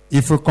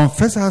 If we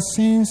confess our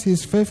sins, he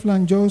is faithful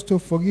and just to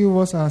forgive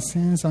us our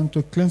sins and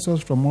to cleanse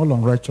us from all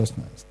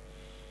unrighteousness.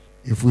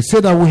 If we say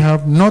that we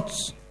have not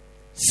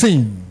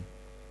sinned,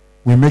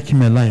 we make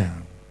him a liar,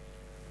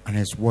 and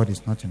his word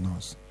is not in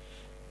us.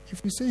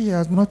 If we say he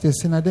has not a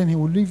sinner, then he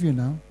will leave you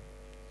now.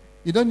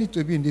 You don't need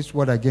to be in this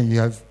world again. You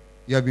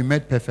have been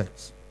made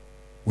perfect.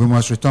 We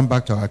must return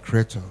back to our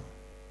Creator.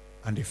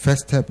 And the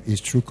first step is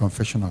through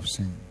confession of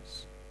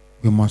sins.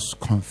 We must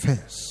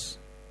confess.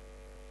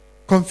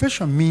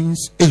 Confession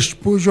means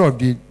exposure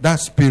of that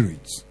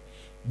spirit,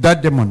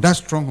 that demon, that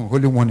strong and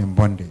holy one in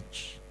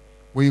bondage.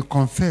 When you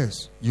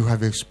confess, you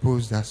have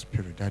exposed that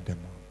spirit, that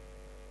demon.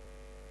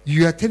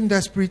 You are telling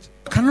that spirit,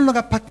 I can no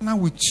longer partner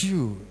with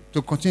you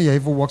to continue your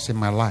evil works in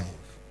my life.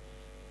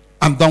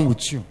 I'm done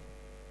with you.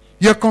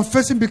 You're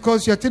confessing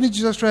because you're telling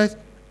Jesus Christ,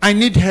 I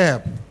need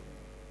help.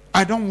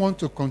 I don't want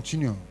to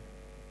continue.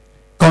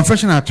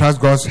 Confession attracts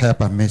God's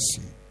help and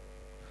mercy.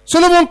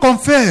 Solomon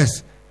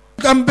confessed,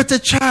 I'm but a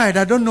child.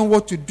 I don't know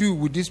what to do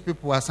with these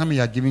people as some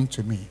you are giving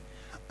to me.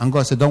 And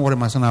God said, don't worry,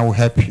 my son, I will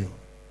help you.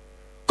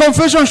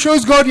 Confession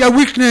shows God your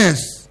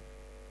weakness.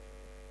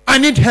 I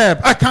need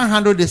help. I can't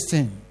handle this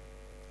thing.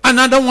 And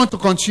I don't want to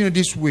continue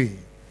this way.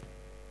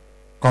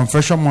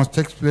 Confession must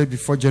take place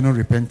before genuine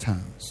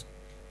repentance.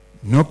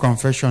 No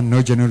confession,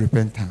 no genuine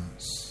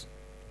repentance.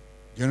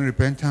 Genuine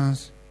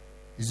repentance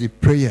is a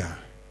prayer.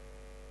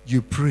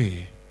 You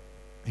pray,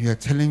 and you are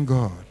telling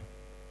God,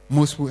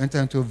 most people enter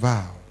into a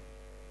vow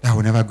that I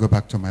will never go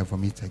back to my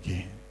vomit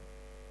again.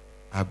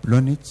 I've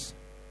blown it.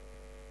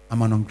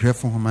 I'm an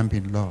ungrateful human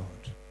being, Lord.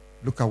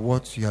 Look at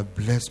what you have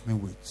blessed me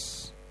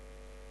with.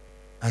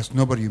 As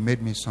nobody, you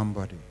made me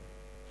somebody.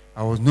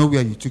 I was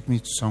nowhere, you took me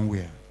to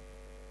somewhere.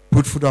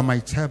 Put food on my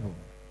table.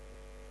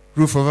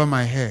 Roof over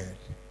my head.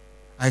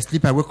 I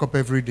sleep, I wake up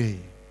every day.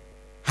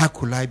 How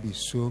could I be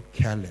so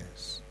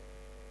careless?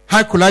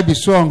 How could I be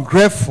so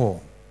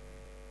ungrateful?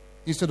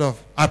 Instead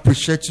of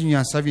appreciating you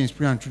and serving in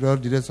spirit and truth all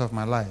the days of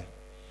my life,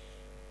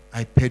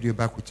 I paid you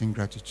back with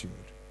ingratitude.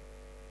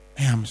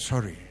 I am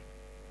sorry.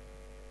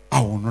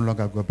 I will no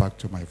longer go back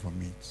to my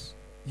vomit.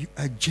 You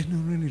are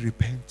genuinely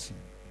repenting.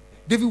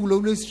 David will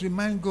always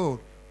remind God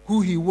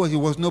who he was. He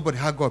was nobody,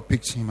 how God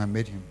picked him and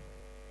made him.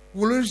 He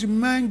will always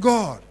remind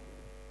God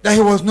that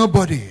he was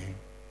nobody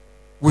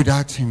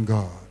without him,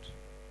 God.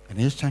 And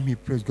each time he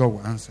prays, God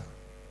will answer.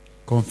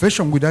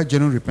 Confession without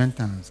genuine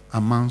repentance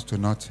amounts to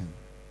nothing.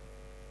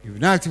 If you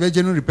don't activate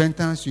genuine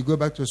repentance, you go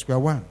back to square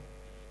one.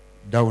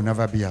 That will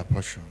never be our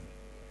portion.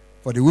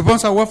 For the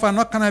weapons of warfare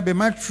not can I be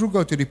mighty through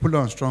God to the pull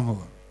on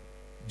stronghold.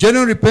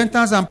 Genuine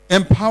repentance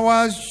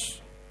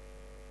empowers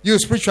you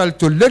spiritually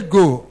to let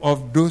go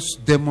of those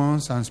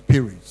demons and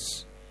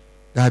spirits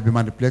that have been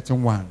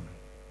manipulating one.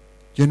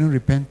 Genuine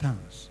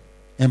repentance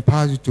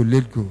empowers you to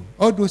let go.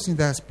 All those things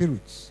that are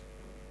spirits.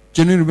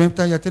 Genuine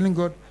repentance, you're telling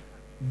God,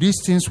 these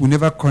things will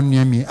never come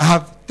near me. I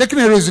have taken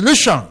a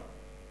resolution.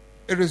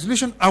 A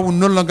resolution, I will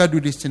no longer do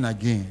this thing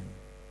again.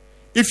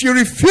 If you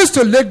refuse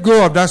to let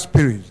go of that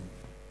spirit,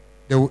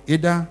 they will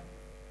either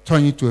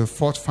turn you to a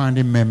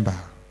fault-finding member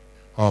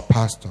or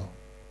pastor.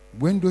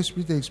 When those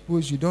spirits are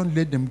exposed, you don't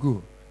let them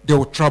go. They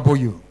will trouble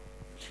you.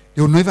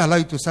 They will never allow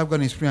you to serve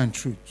God in spirit and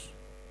truth.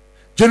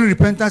 Genuine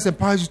repentance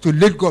empowers you to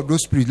let go of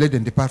those spirits, let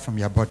them depart from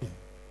your body.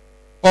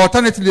 Or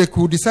alternatively, they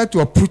could decide to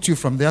uproot you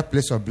from their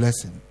place of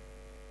blessing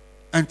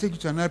and take you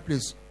to another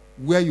place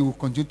where you will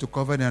continue to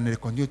cover them and they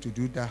continue to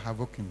do that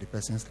havoc in the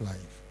person's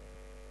life.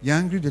 You're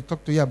angry, they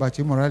talk to you about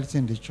immorality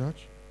in the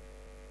church.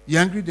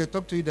 You're angry, they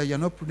talk to you that you're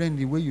not prudent in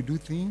the way you do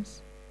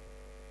things.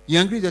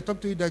 You're angry, they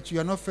talk to you that you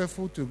are not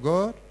faithful to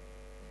God.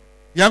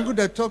 You're angry,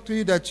 they talk to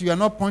you that you are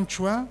not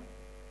punctual.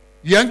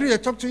 You're angry, they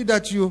talk to you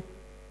that you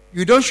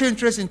don't show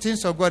interest in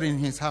things of God in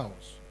his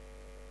house.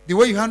 The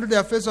way you handle the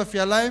affairs of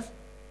your life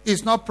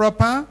is not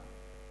proper.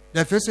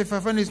 The affairs of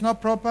your family is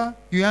not proper.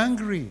 You're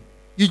angry.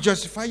 You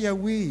justify your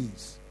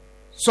ways.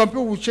 Some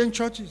people will change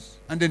churches.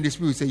 And then the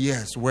spirit will say,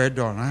 yes, well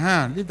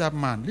done. Leave that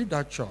man, leave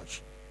that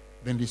church.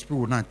 Then the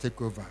spirit will not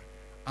take over.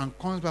 And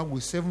comes back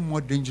with 7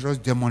 more dangerous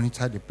demons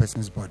inside the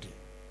person's body.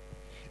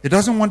 He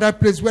doesn't want that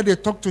place where they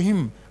talk to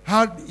him,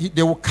 how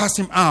they will cast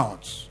him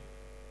out.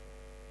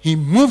 He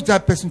moved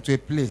that person to a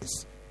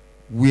place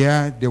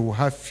where they will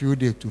have few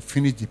days to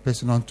finish the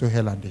person unto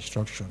hell and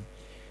destruction.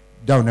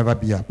 That will never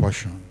be our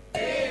portion.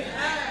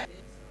 Amen.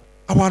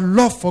 Our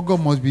love for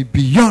God must be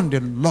beyond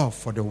the love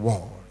for the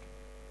world.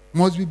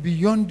 Must be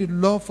beyond the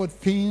love for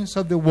things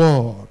of the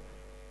world.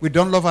 We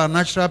don't love our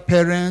natural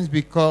parents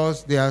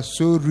because they are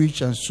so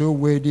rich and so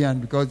wealthy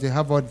and because they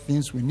have all the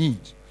things we need.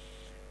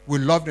 We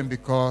love them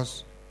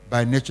because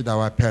by nature they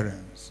are our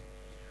parents.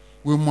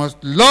 We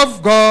must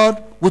love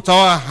God with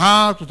our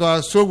heart, with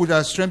our soul, with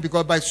our strength,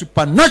 because by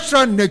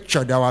supernatural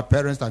nature they are our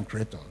parents and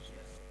creators.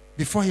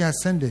 Before he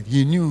ascended,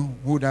 he knew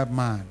who that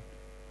man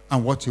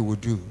and what he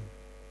would do.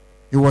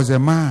 He was a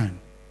man,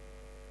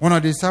 one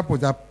of the disciples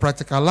that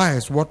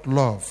practicalized what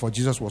love for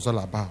Jesus was all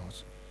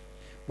about.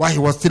 While he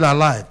was still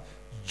alive,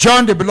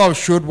 John the Beloved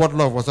showed what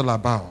love was all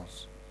about.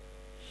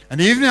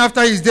 And even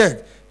after his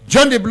death,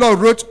 John the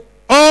Beloved wrote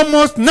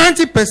almost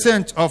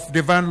 90% of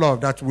divine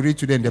love that we read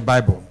today in the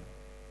Bible.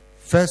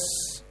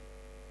 First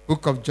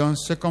book of John,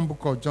 second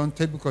book of John,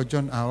 third book of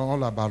John are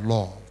all about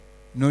love.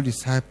 No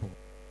disciple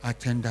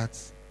attained that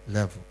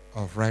level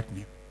of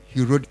righteousness.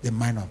 He wrote the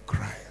mind of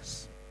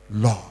Christ.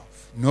 Love.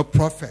 No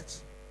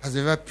prophet has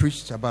ever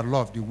preached about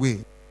love the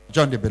way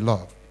John the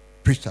Beloved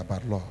preached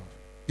about love.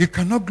 You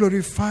cannot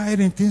glorify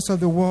in things of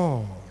the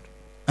world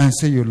and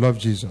say you love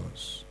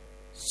Jesus.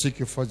 Seek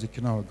you first the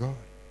kingdom of God.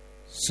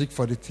 Seek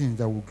for the things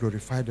that will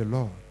glorify the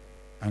Lord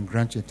and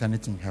grant you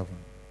eternity in heaven.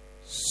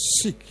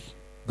 Seek.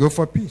 Go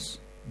for peace.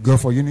 Go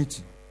for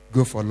unity.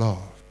 Go for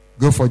love.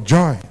 Go for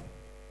joy.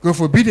 Go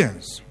for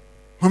obedience.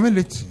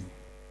 Humility.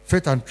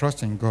 Faith and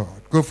trust in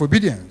God. Go for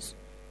obedience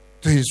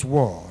to his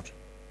word.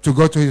 To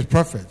go to his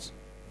prophets.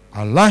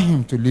 Allow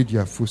him to lead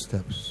your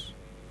footsteps.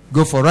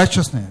 Go for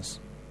righteousness.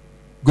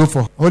 Go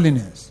for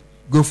holiness.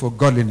 Go for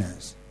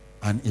godliness.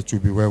 And it will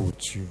be well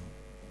with you.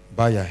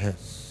 Bow your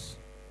heads.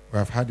 We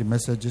have had the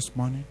message this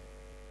morning.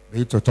 We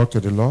need to talk to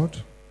the Lord.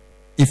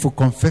 If we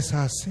confess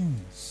our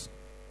sins,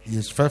 He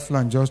is faithful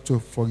and just to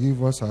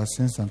forgive us our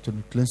sins and to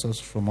cleanse us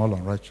from all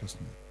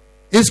unrighteousness.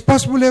 It's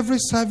possible every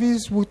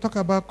service we'll talk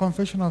about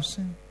confession of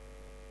sin.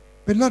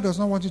 But Lord does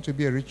not want it to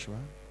be a ritual.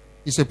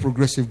 He's a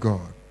progressive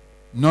God.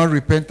 Not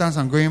repentance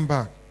and going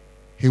back.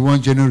 He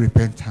wants genuine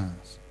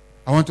repentance.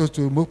 I want us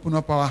to open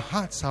up our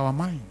hearts, our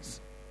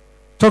minds.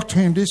 Talk to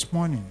Him this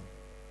morning.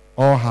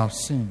 All have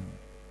sinned.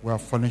 We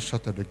have fallen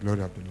short of the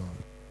glory of the Lord.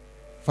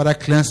 Father,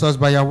 cleanse us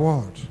by your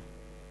word.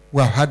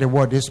 We have heard the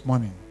word this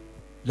morning.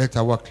 Let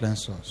our word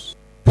cleanse us.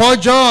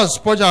 Purge us,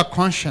 purge our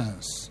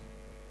conscience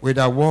with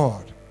our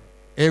word.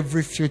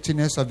 Every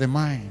filthiness of the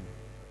mind,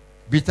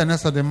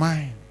 bitterness of the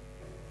mind,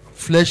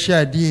 fleshy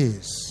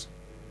ideas.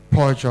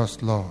 Purge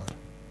us, Lord.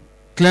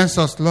 Cleanse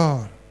us,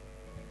 Lord.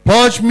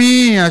 Purge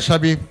me, I shall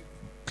be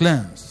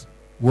cleansed.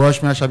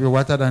 Wash me, I shall be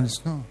whiter than the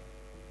snow.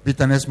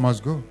 Bitterness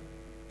must go.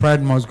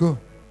 Pride must go.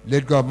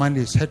 Let go of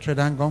malice, hatred,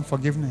 anger,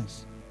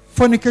 unforgiveness.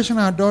 Fornication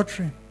and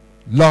adultery.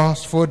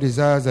 Lustful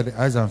desires of the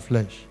eyes and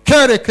flesh.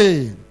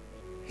 Kereke.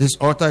 His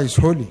altar is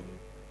holy.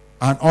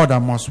 And all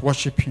that must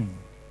worship Him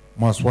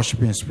must worship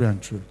Him in spirit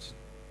and truth.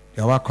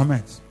 There were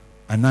comments.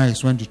 And now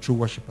is when the true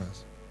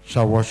worshippers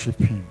shall worship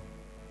Him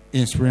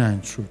in spirit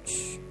and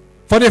truth.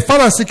 For the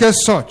Father seeketh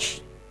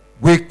such.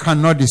 We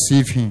cannot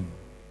deceive Him.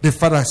 The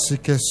Father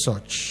seeketh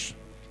such.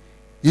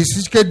 He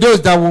seeketh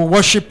those that will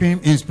worship Him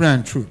in spirit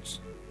and truth.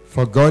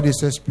 For God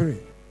is a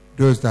spirit.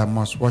 Those that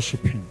must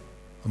worship Him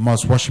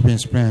must worship Him in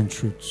spirit and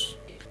truth.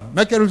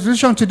 Make a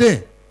resolution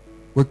today.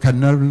 We can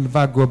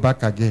never go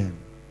back again.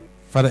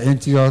 Father,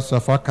 empty us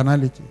of our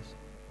carnalities.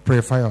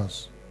 Purify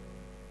us.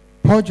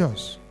 Purge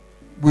us.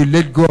 We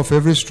let go of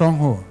every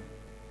stronghold.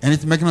 And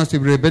it's making us to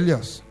be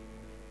rebellious.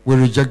 We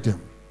reject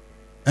them.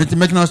 And it's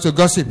making us to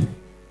gossip.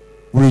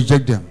 We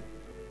reject them.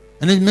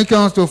 And it's making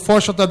us to fall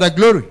short of thy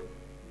glory.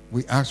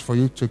 We ask for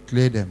you to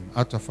clear them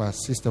out of our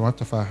system, out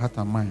of our heart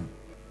and mind.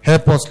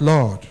 Help us,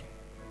 Lord.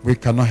 We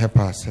cannot help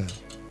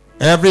ourselves.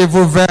 Every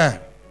evil veil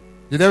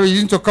the devil is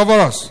using to cover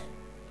us,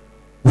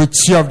 we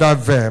tear off that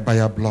veil by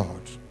your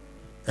blood.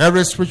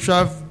 Every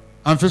spiritual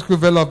and physical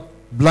veil of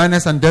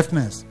blindness and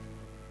deafness,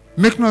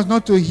 making us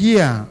not to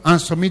hear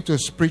and submit to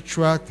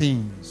spiritual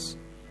things,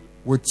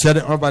 we tear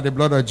them off by the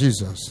blood of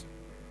Jesus.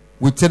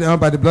 We tear them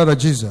off by the blood of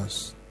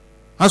Jesus.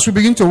 As we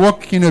begin to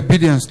walk in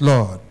obedience,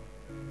 Lord,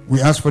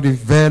 we ask for the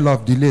veil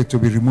of delay to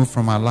be removed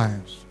from our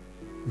lives.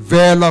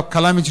 Veil of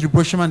calamity,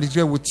 reproach, and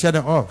disgrace, we tear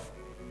them off.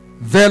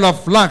 Veil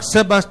of lack,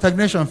 setback,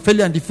 stagnation,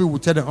 failure, and defeat, we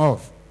tear them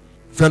off.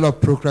 Veil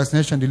of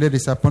procrastination, delay,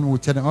 disappointment, we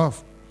tear them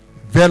off.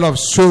 Veil of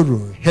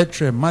sorrow,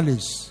 hatred,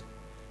 malice,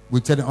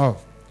 we tear them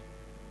off.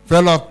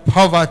 Veil of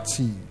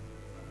poverty,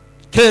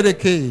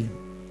 KDK,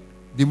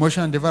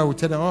 demotion and divide, we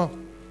tear them off.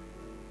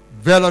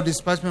 Veil of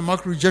despisement,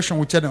 mock rejection,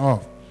 we tear them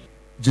off.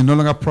 Do no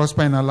longer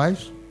prosper in our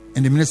lives,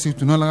 and the ministry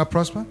to no longer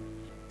prosper,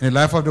 in the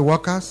life of the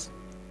workers,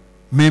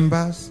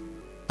 members,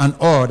 and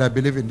all that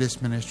believe in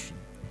this ministry.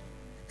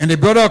 And the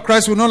blood of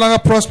Christ will no longer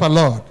prosper,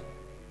 Lord.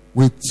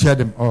 We tear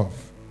them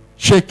off.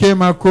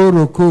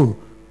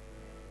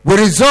 We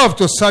resolve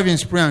to serve in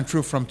spirit and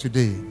truth from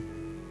today.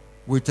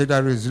 We take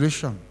that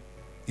resolution.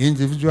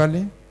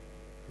 Individually,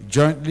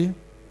 jointly,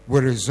 we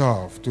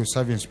resolve to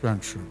serve in spirit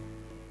and truth.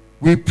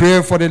 We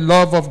pray for the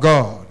love of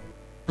God.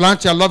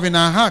 Plant your love in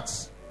our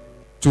hearts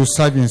to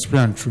serve in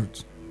spirit and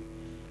truth.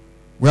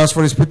 We ask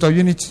for the spirit of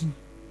unity,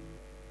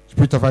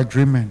 spirit of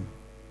agreement,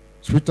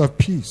 spirit of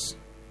peace,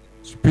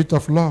 spirit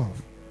of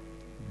love,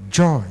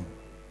 joy,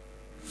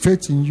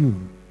 faith in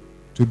you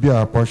to be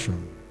our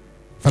portion.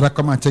 Father,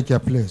 come and take your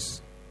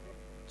place.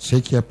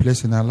 Take your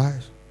place in our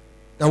lives.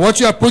 That what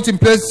you have put in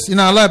place in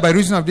our life by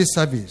reason of this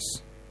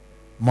service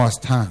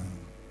must stand,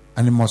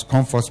 and it must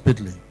come forth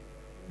speedily.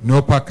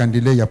 No power can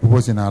delay your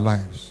purpose in our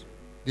lives.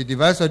 The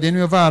device of the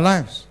enemy of our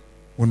lives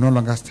will no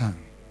longer stand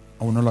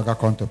and will no longer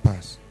come to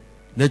pass.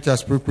 Let your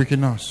spirit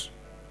quicken us.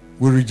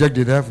 We reject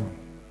the devil.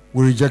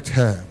 We reject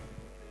hell.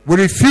 We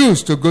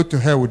refuse to go to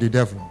hell with the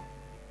devil.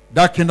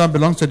 That kingdom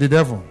belongs to the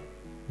devil.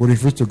 We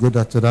refuse to go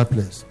to that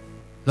place.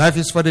 Life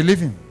is for the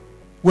living.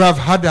 We have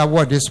heard our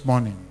word this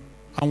morning,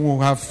 and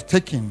we have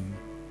taken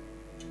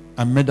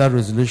and made that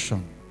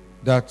resolution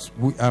that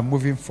we are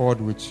moving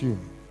forward with you.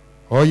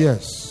 Oh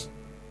yes,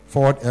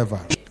 forward ever.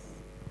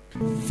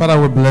 Father,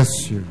 we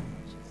bless you.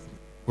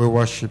 We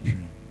worship you.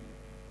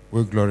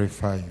 We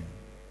glorify you.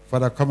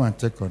 Father, come and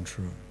take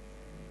control.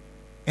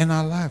 In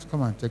our lives,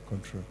 come and take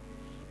control.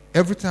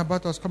 Everything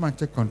about us, come and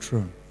take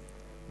control.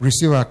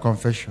 Receive our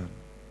confession.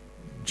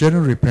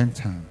 Genuine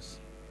repentance.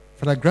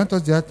 Father, grant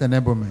us the heart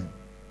enablement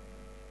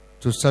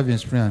to serve in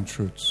spirit and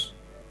truth,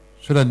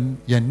 so that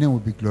your name will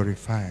be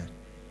glorified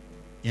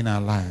in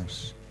our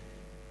lives.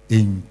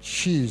 In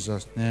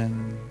Jesus'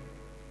 name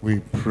we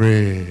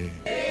pray.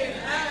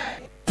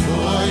 Amen. For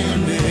your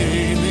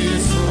name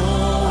is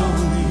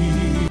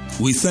holy.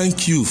 We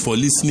thank you for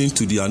listening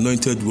to the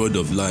Anointed Word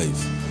of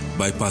Life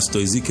by Pastor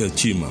Ezekiel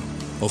Chima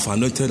of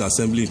Anointed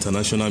Assembly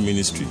International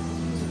Ministry.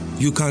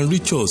 You can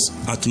reach us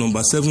at number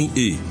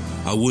 7A,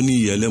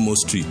 Awoni Yelemo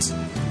Street,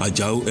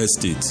 Ajao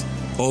Estate,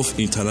 off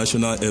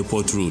International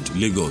Airport Road,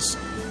 Lagos,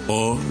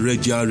 or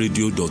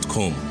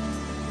regiaradio.com.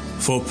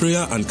 For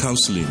prayer and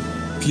counseling,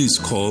 please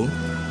call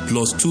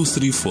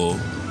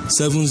 +234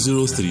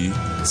 703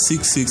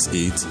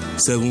 668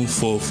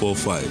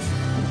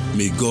 7445.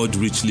 May God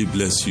richly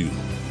bless you.